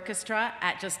an orchestra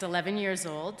at just 11 years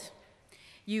old.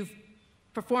 You've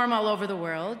performed all over the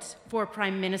world for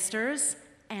prime ministers,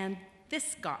 and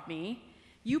this got me.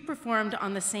 You performed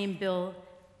on the same bill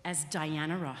as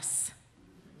Diana Ross.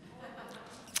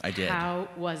 I did.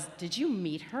 Did you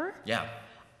meet her? Yeah.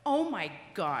 Oh my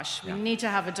gosh, we need to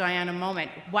have a Diana moment.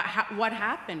 What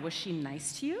happened? Was she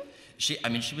nice to you? She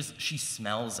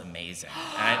smells amazing.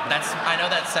 And I know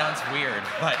that sounds weird,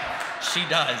 but she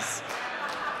does.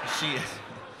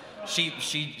 She's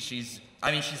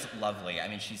lovely.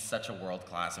 She's such a world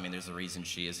class. There's a reason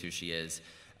she is who she is,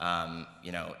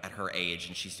 at her age,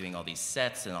 and she's doing all these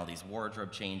sets and all these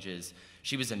wardrobe changes.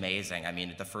 She was amazing.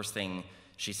 The first thing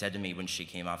she said to me when she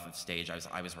came off of stage,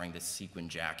 I was wearing this sequin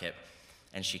jacket,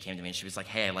 and she came to me and she was like,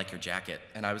 "Hey, I like your jacket."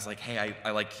 And I was like, "Hey, I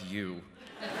like you."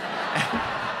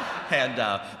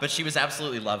 But she was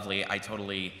absolutely lovely. I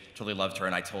totally loved her,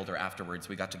 and I told her afterwards.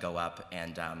 We got to go up,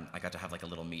 and I got to have like a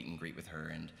little meet and greet with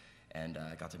her, and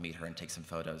I got to meet her and take some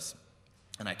photos.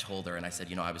 And I told her, and I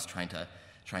said, I was trying to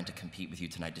compete with you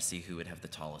tonight to see who would have the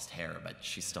tallest hair, but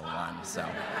she still won. So,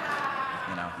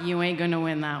 You ain't gonna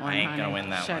win that one, I ain't honey. gonna win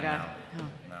that Shut one. up.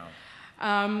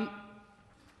 No.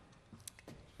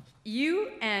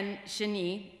 You and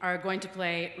Xin-Ni are going to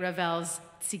play Ravel's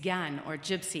Tsigan, or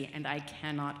Gypsy, and I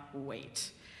cannot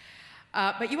wait.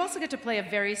 But you also get to play a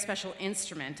very special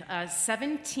instrument, a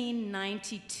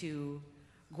 1792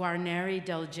 Guarneri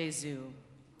del Gesù.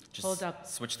 Just Hold up.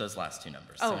 switch those last two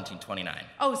numbers, Oh. 1729.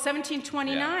 Oh,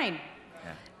 1729.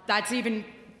 Yeah. That's even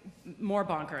more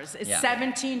bonkers. It's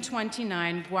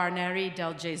 1729 Guarneri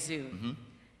del Gesù,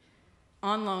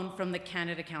 on loan from the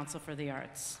Canada Council for the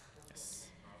Arts. Yes.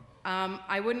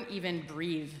 I wouldn't even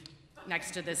breathe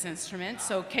next to this instrument,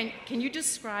 so can you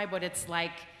describe what it's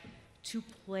like to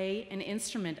play an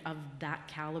instrument of that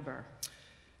caliber?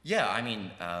 Yeah,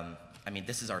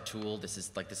 this is our tool. This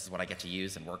is what I get to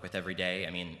use and work with every day.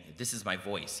 This is my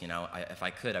voice. If I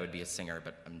could, I would be a singer,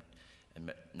 but I'm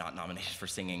not nominated for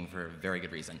singing for a very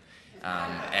good reason.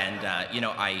 I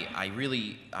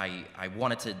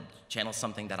wanted to channel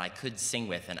something that I could sing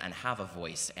with and have a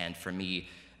voice. And for me,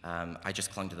 I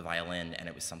just clung to the violin, and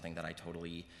it was something that I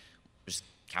totally was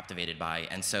captivated by.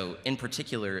 And so, in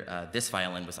particular, this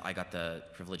violin I got the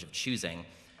privilege of choosing.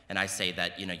 And I say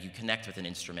that, you connect with an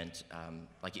instrument,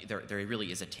 there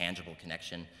really is a tangible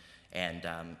connection. And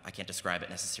I can't describe it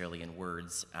necessarily in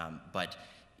words, but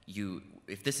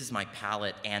if this is my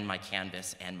palette and my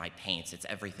canvas and my paints, it's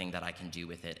everything that I can do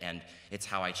with it, and it's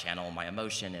how I channel my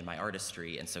emotion and my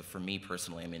artistry. And so for me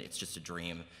personally, it's just a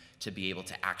dream to be able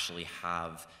to actually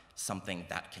have something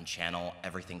that can channel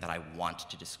everything that I want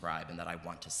to describe and that I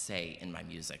want to say in my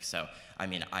music. So,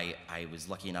 I was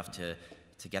lucky enough to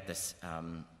get this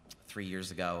 3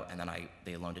 years ago, and then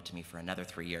they loaned it to me for another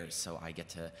 3 years, so I get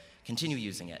to continue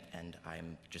using it, and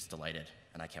I'm just delighted,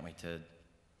 and I can't wait to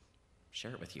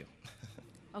share it with you.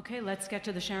 Okay, let's get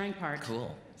to the sharing part.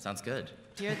 Cool. Sounds good.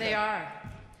 Here they are.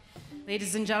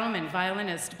 Ladies and gentlemen,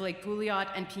 violinist Blake Pouliot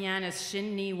and pianist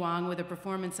Xin-Ni Wang with a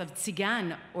performance of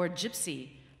Tsigan, or Gypsy,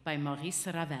 by Maurice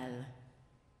Ravel.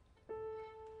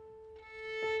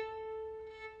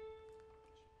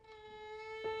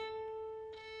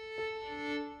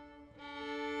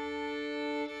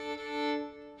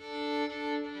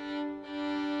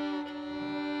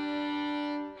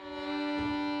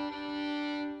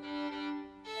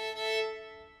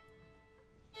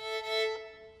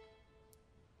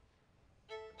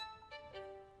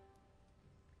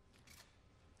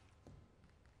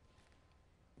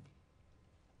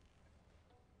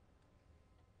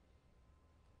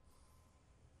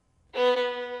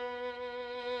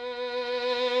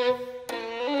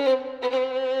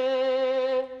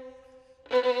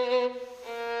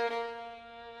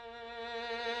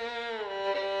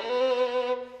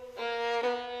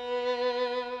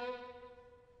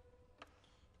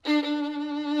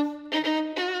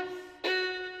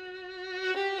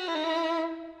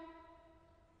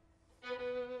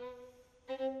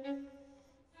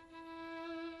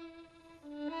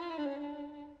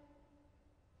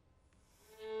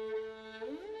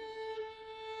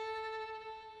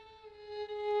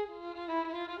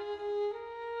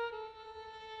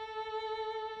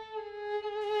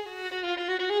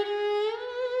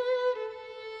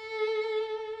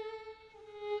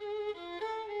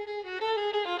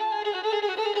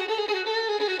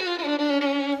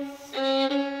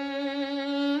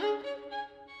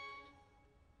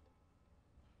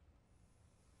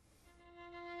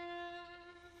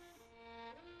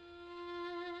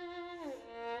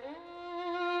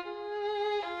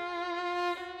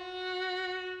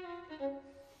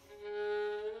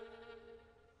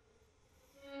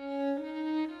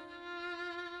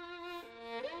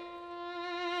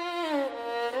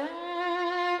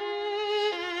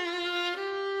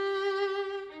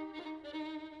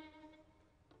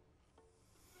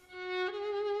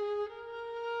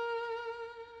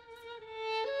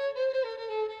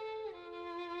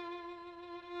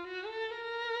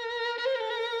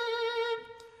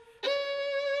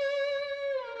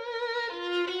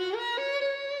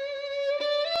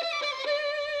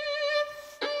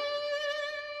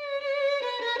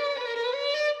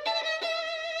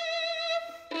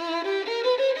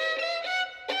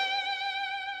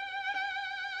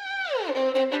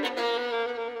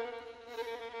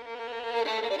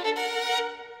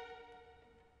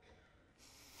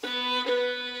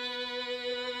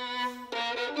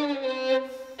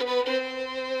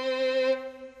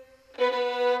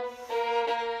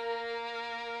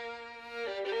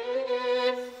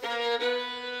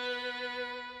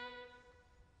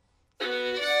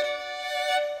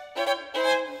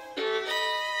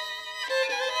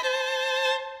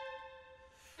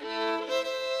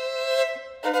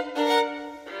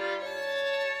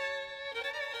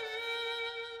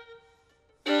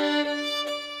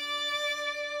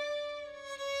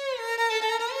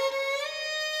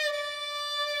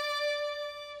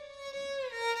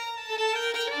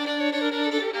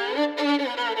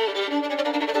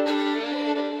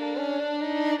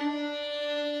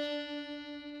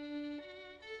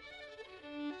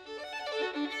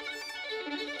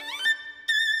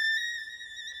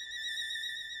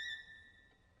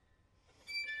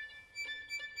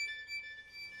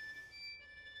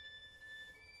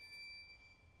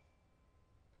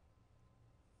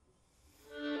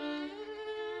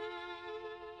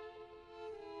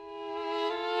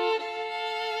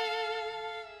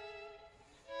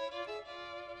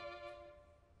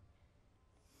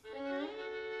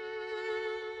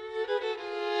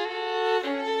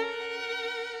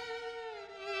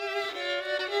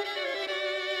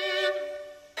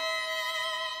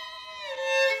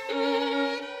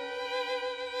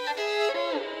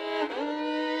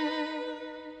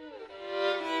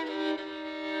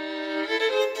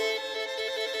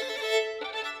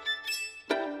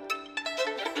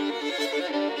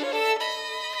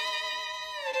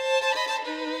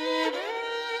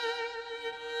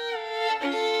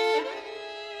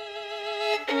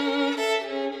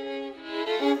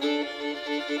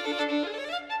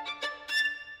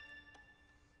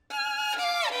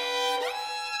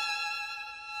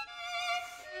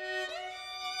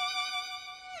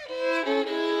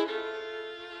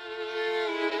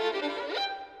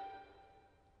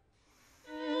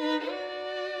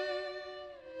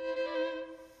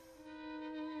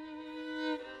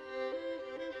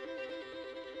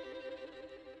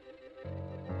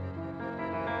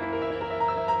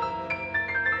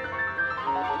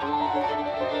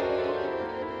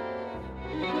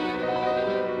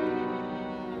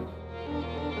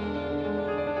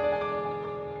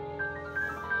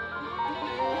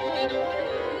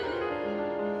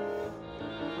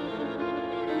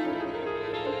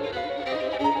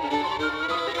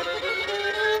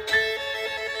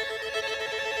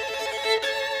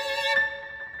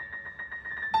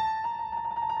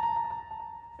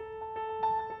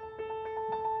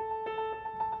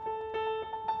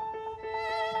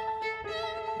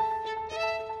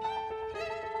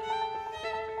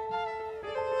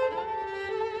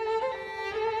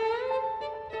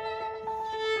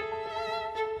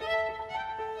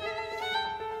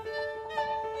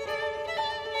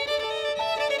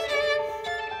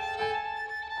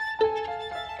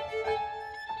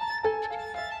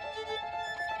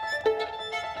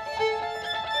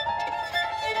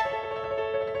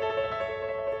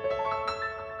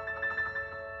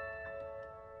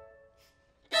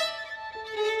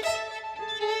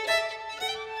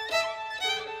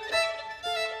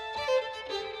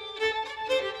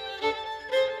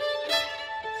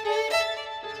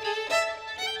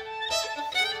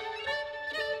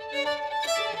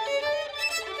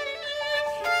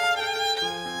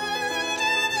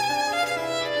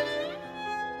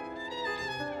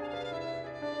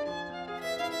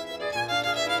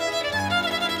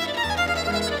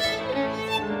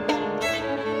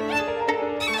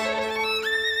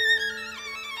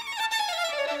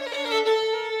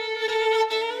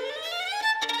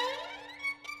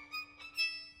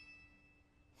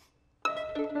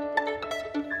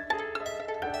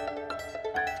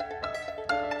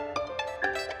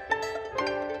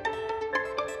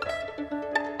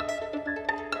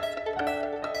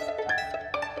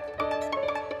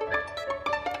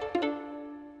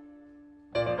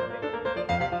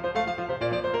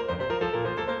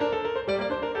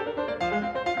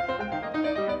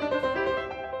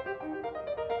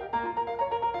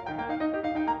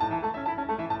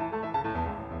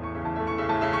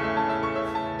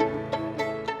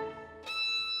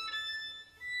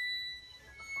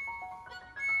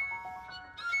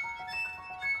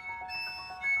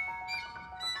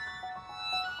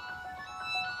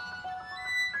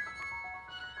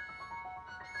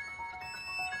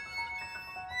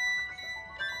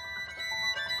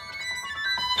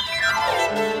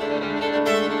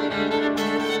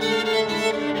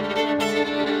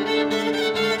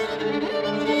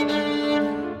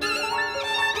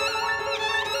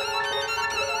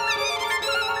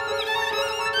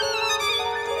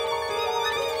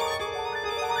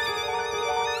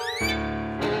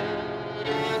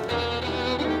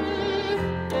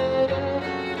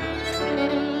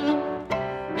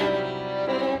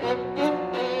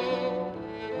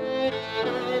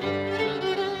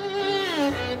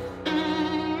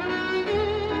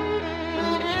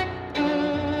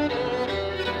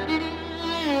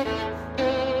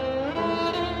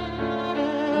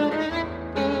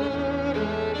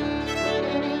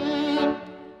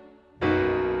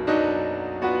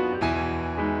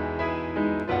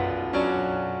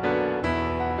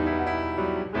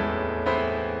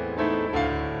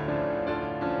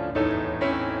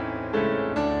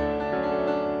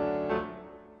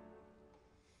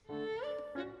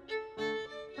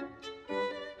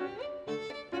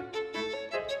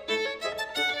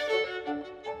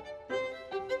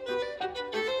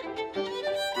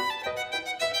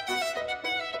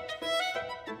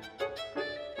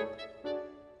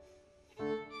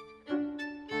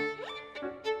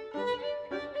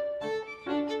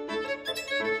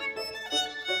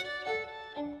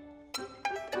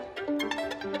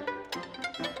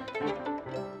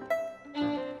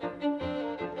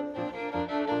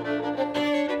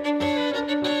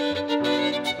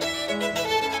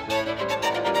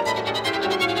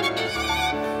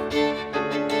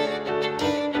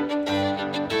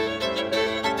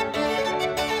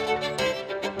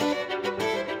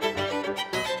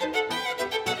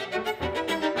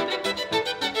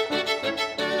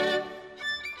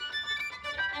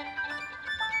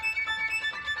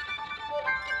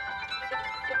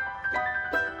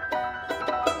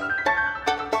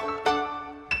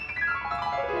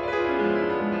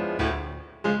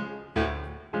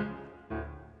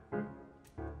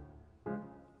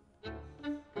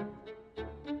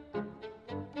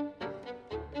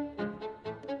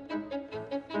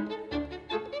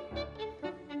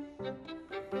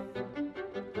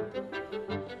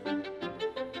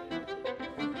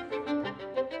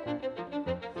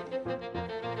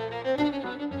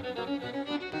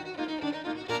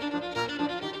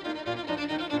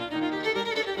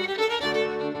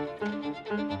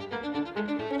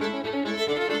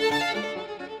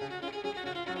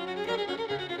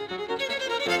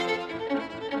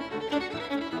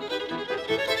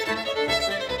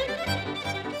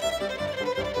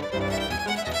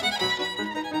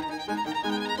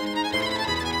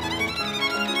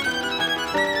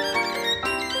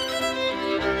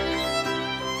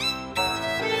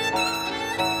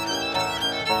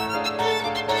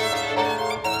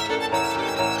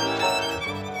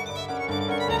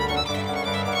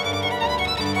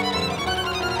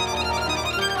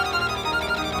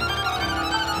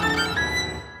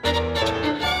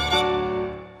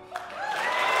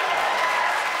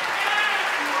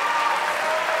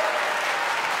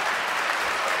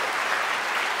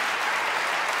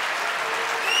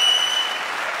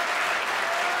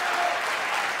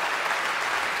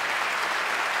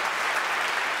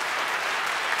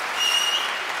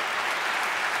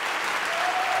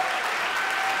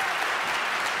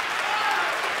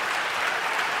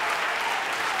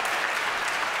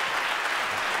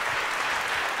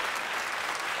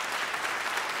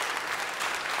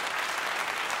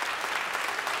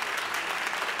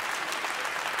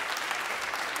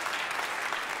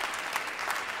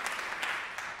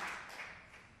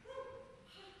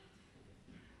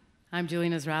 I'm Julie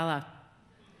Nesrallah,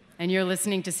 and you're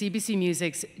listening to CBC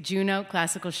Music's Juno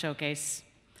Classical Showcase.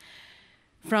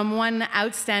 From one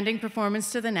outstanding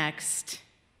performance to the next,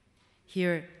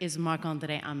 here is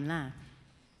Marc-André Hamelin.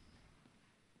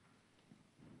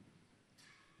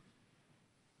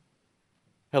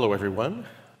 Hello, everyone.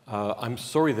 I'm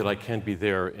sorry that I can't be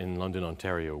there in London,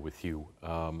 Ontario with you.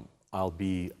 I'll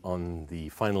be on the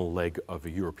final leg of a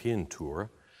European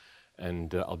tour,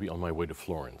 and I'll be on my way to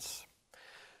Florence.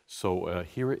 So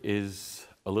here is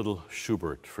a little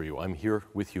Schubert for you. I'm here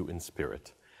with you in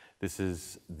spirit. This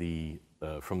is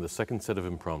from the second set of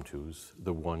impromptus,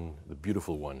 the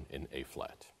beautiful one in A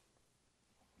flat.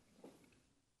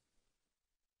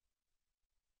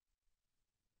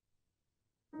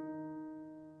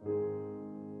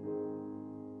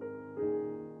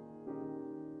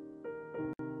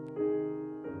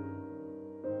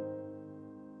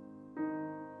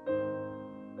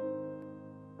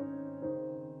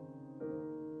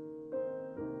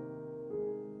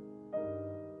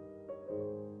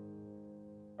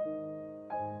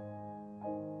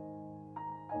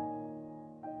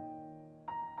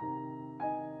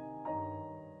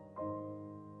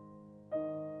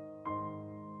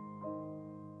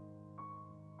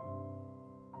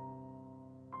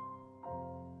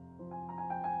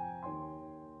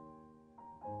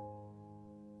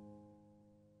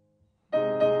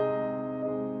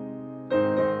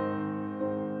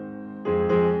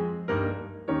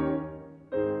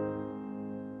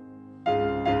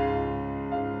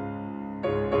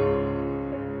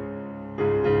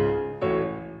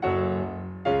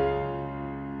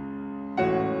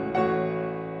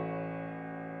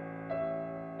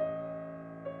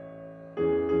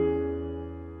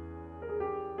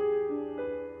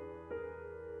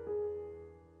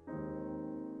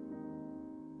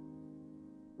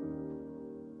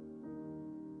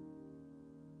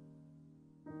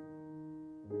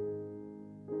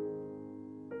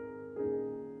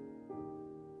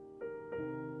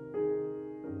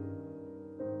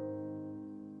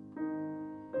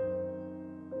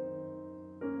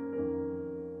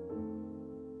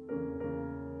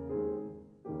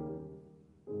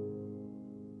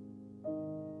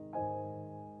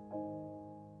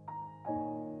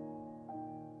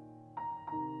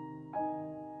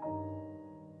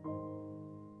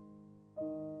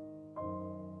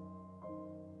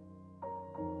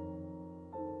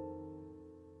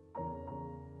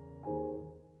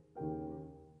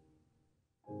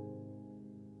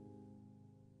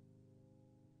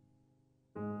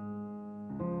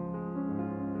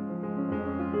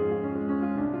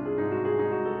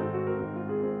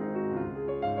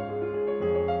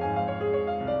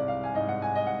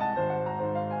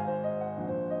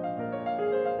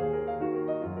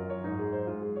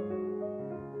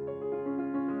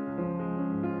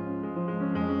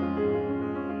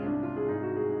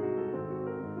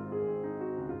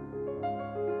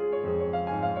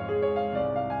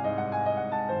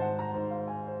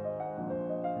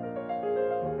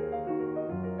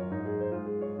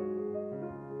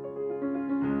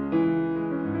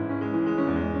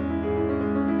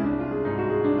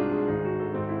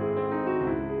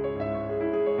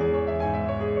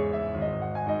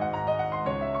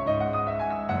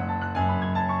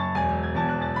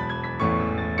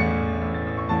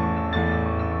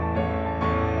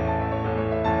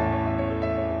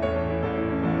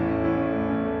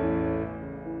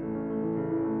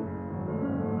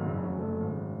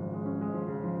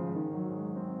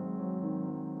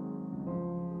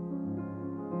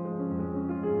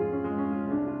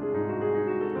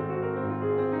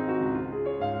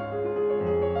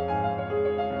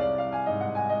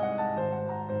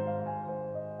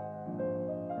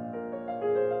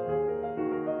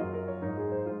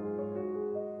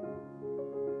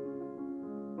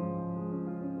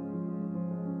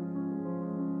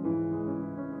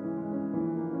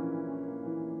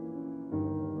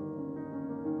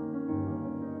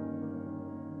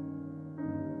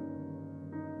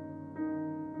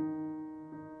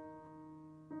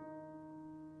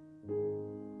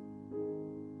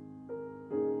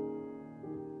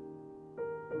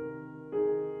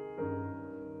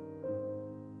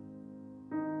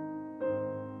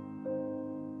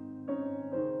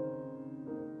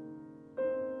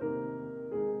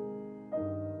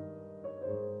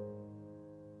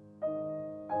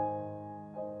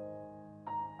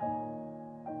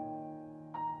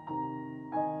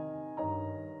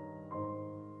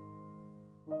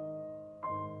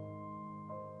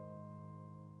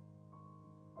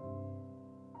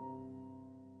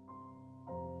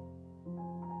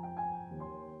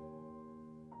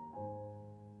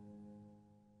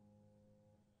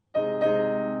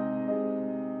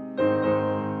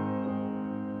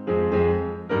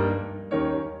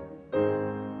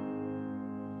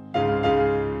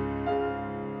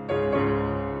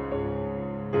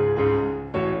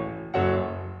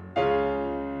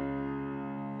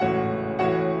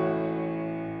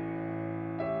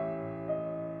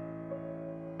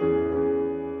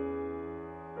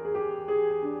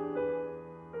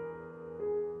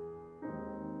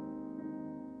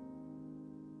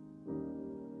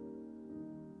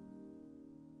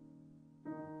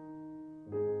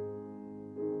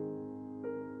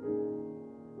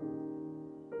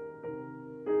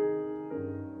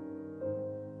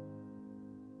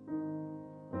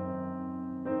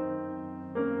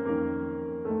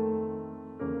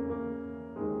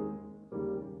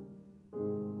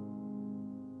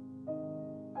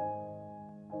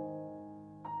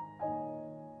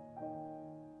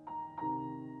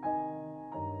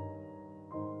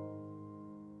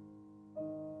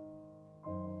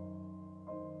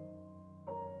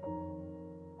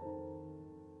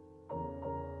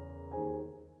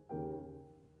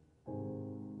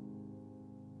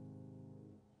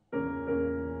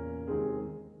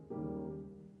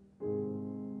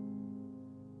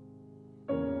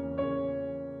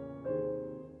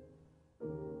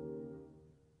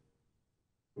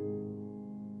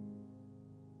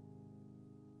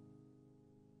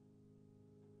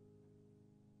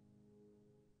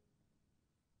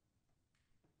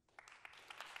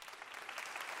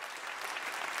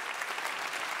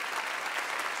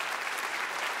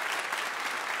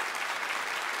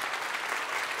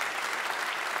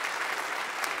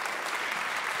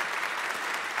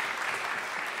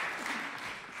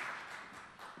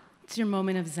 It's your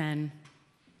moment of Zen.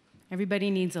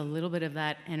 Everybody needs a little bit of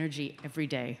that energy every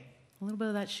day. A little bit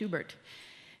of that Schubert.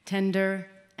 Tender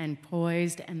and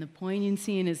poised, and the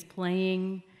poignancy in his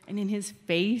playing and in his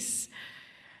face.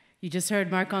 You just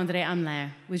heard Marc-André Hamelin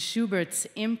with Schubert's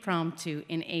Impromptu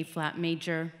in A-flat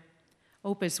major,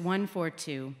 Opus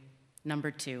 142,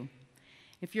 number 2.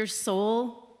 If your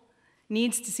soul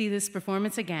needs to see this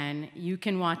performance again, you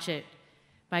can watch it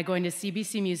by going to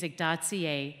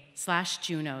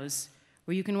cbcmusic.ca/Junos,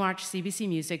 where you can watch CBC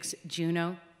Music's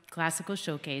Juno Classical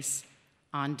Showcase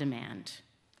on demand.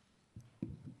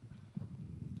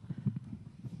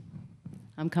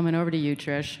 I'm coming over to you,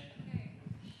 Trish.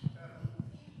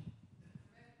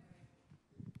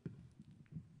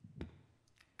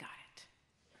 Got it.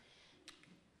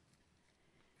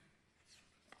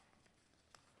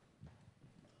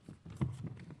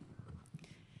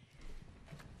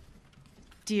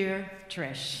 Dear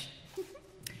Trish,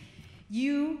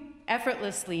 you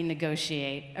effortlessly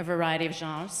negotiate a variety of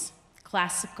genres,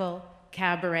 classical,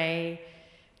 cabaret,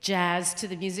 jazz to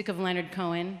the music of Leonard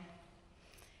Cohen.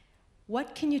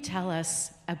 What can you tell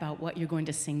us about what you're going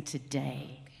to sing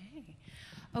today?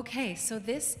 Okay, so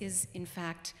this is, in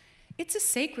fact, it's a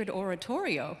sacred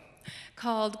oratorio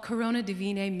called Corona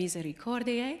Divinae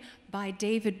Misericordiae by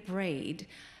David Braid.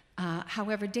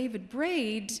 However, David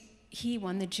Braid, he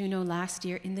won the Juno last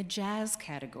year in the jazz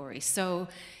category. So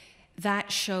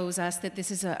that shows us that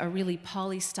this is a really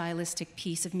polystylistic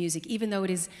piece of music. Even though it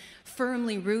is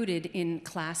firmly rooted in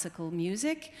classical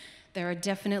music, there are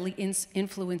definitely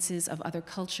influences of other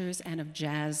cultures and of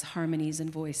jazz harmonies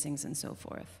and voicings and so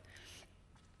forth.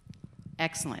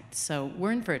 Excellent. So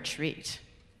we're in for a treat.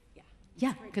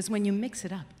 Yeah, because when you mix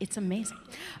it up, it's amazing.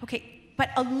 Okay,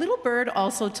 but a little bird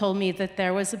also told me that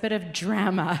there was a bit of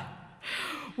drama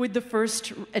with the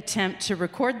first attempt to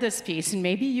record this piece, and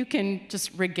maybe you can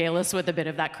just regale us with a bit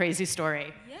of that crazy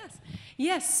story.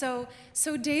 Yes, so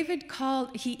David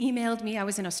called, he emailed me, I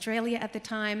was in Australia at the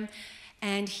time,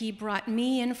 and he brought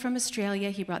me in from Australia,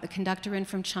 he brought the conductor in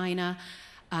from China,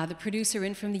 the producer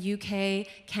in from the UK,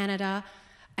 Canada,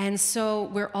 and so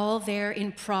we're all there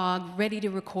in Prague, ready to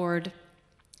record,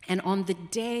 and on the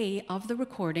day of the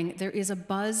recording, there is a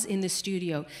buzz in the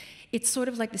studio. It's sort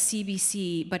of like the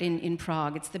CBC, but in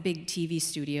Prague. It's the big TV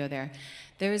studio there.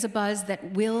 There is a buzz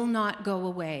that will not go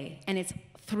away, and it's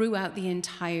throughout the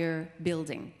entire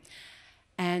building.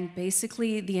 And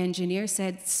basically, the engineer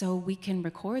said, so we can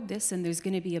record this, and there's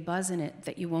going to be a buzz in it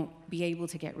that you won't be able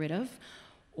to get rid of,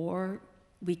 or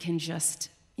we can just,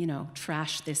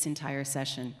 trash this entire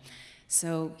session.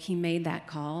 So he made that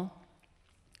call.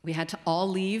 We had to all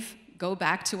leave, go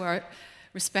back to our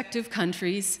respective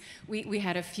countries. We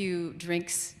had a few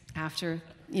drinks after,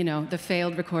 the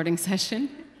failed recording session.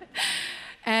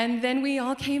 And then we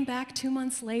all came back 2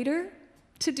 months later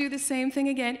to do the same thing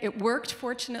again. It worked,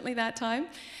 fortunately, that time.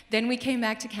 Then we came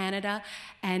back to Canada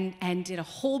and did a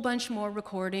whole bunch more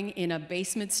recording in a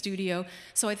basement studio.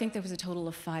 So I think there was a total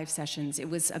of 5 sessions. It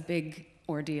was a big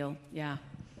ordeal, yeah.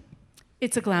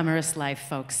 It's a glamorous life,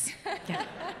 folks. Yeah.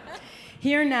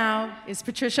 Here now is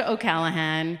Patricia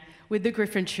O'Callaghan with the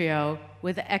Gryphon Trio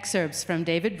with excerpts from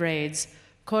David Braid's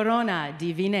Corona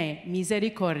Divinae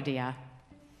Misericordia.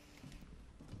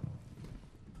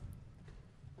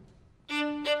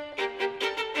 Oh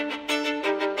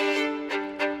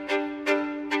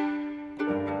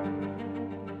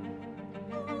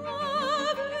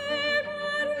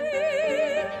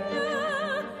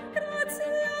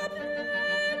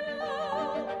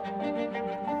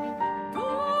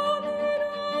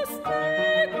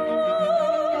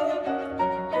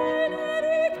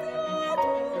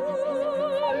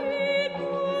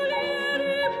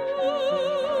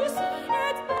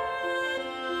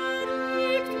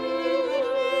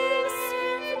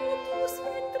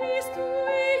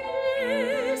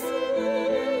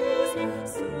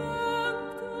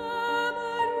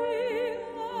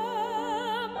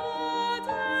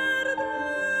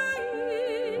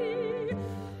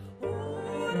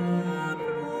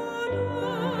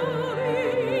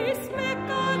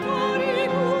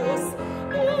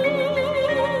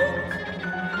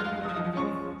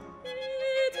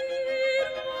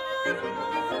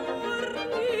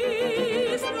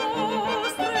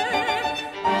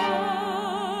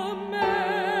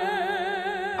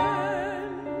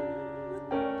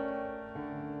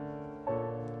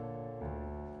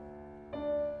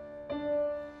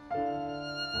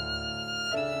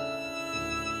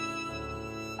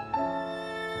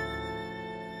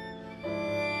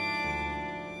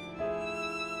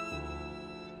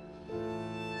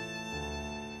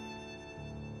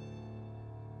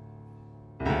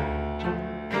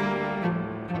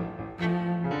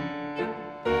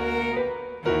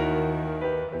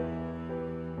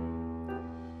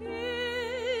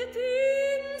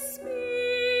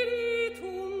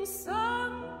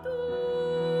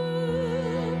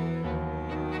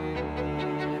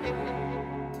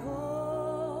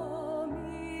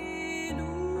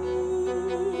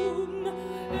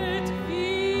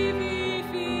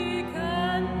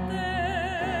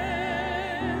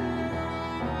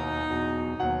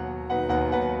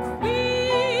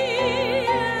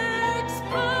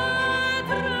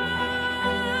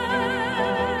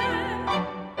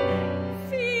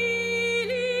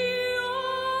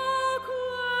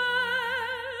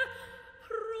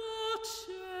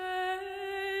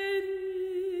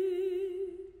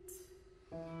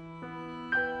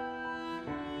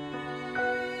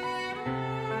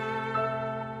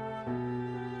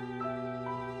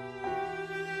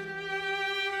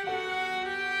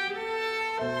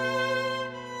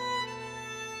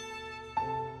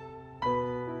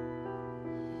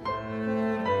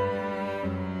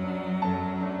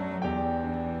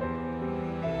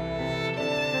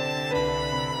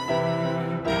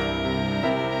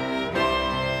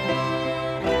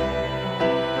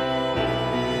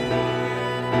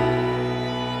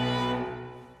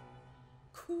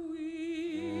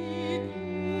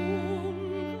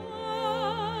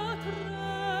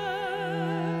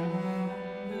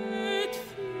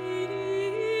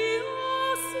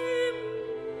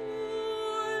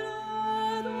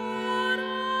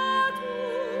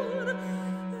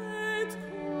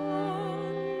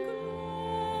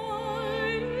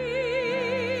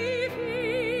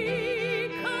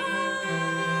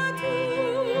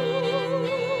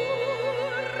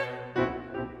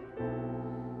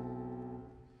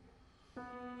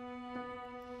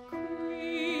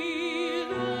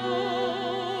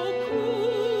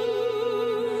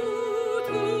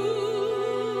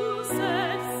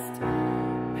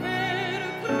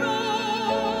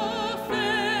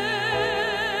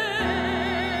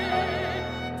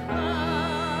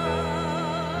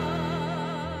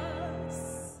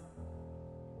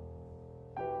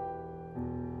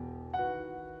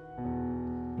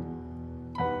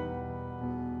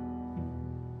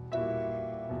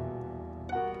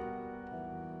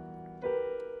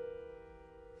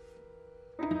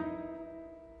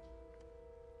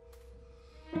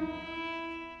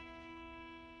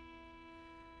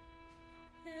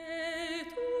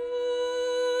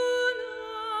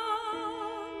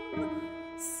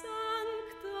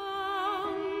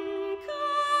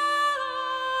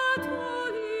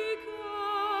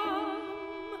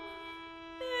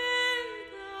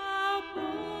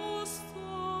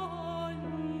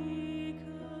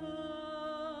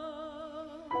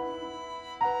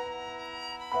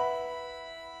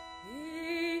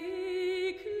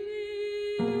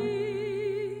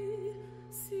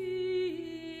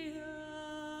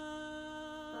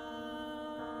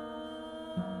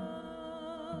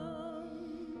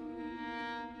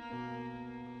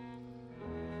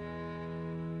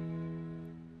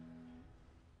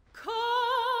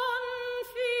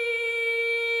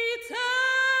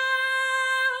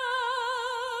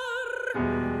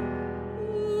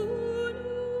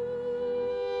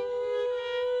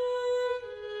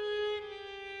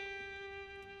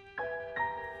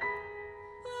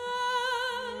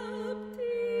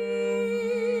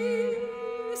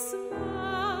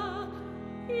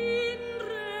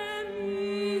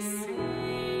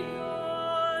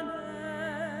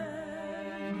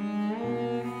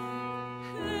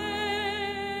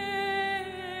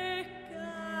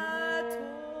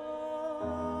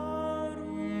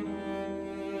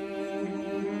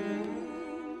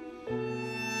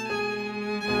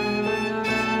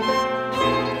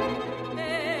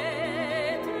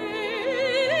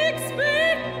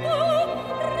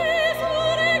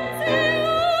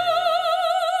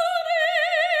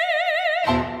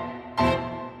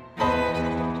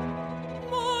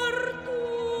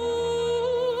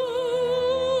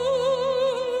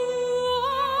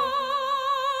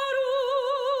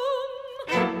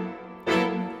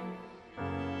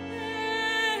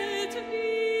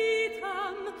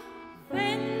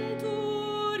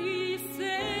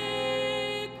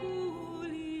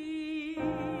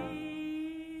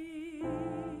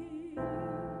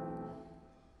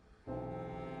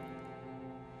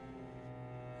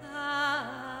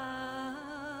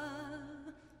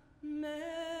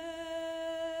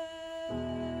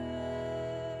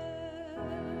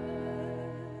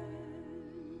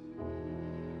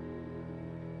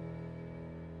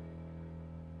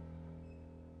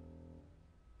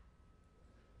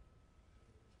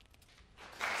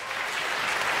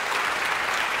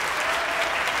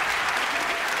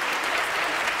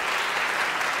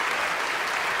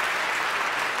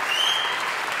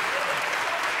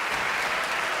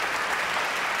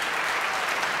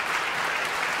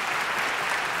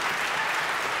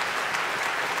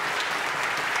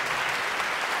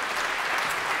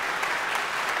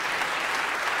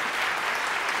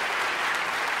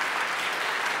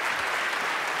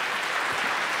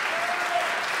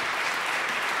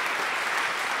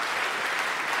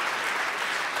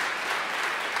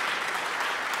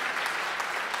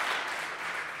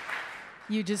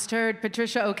You just heard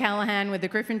Patricia O'Callaghan with the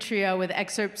Gryphon Trio with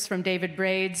excerpts from David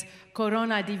Braid's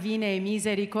Corona Divine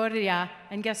Misericordia.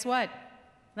 And guess what?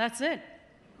 That's it.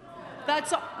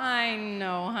 That's all. I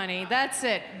know, honey. That's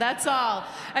it. That's all.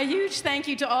 A huge thank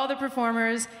you to all the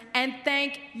performers, and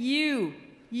thank you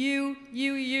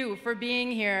for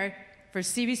being here for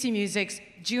CBC Music's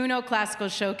Juno Classical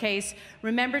Showcase.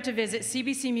 Remember to visit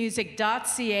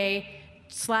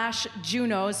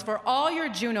cbcmusic.ca/Junos for all your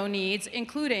Juno needs,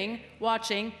 including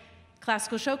watching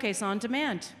Classical Showcase on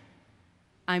demand.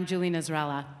 I'm Julie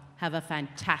Nesrallah. Have a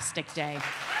fantastic day.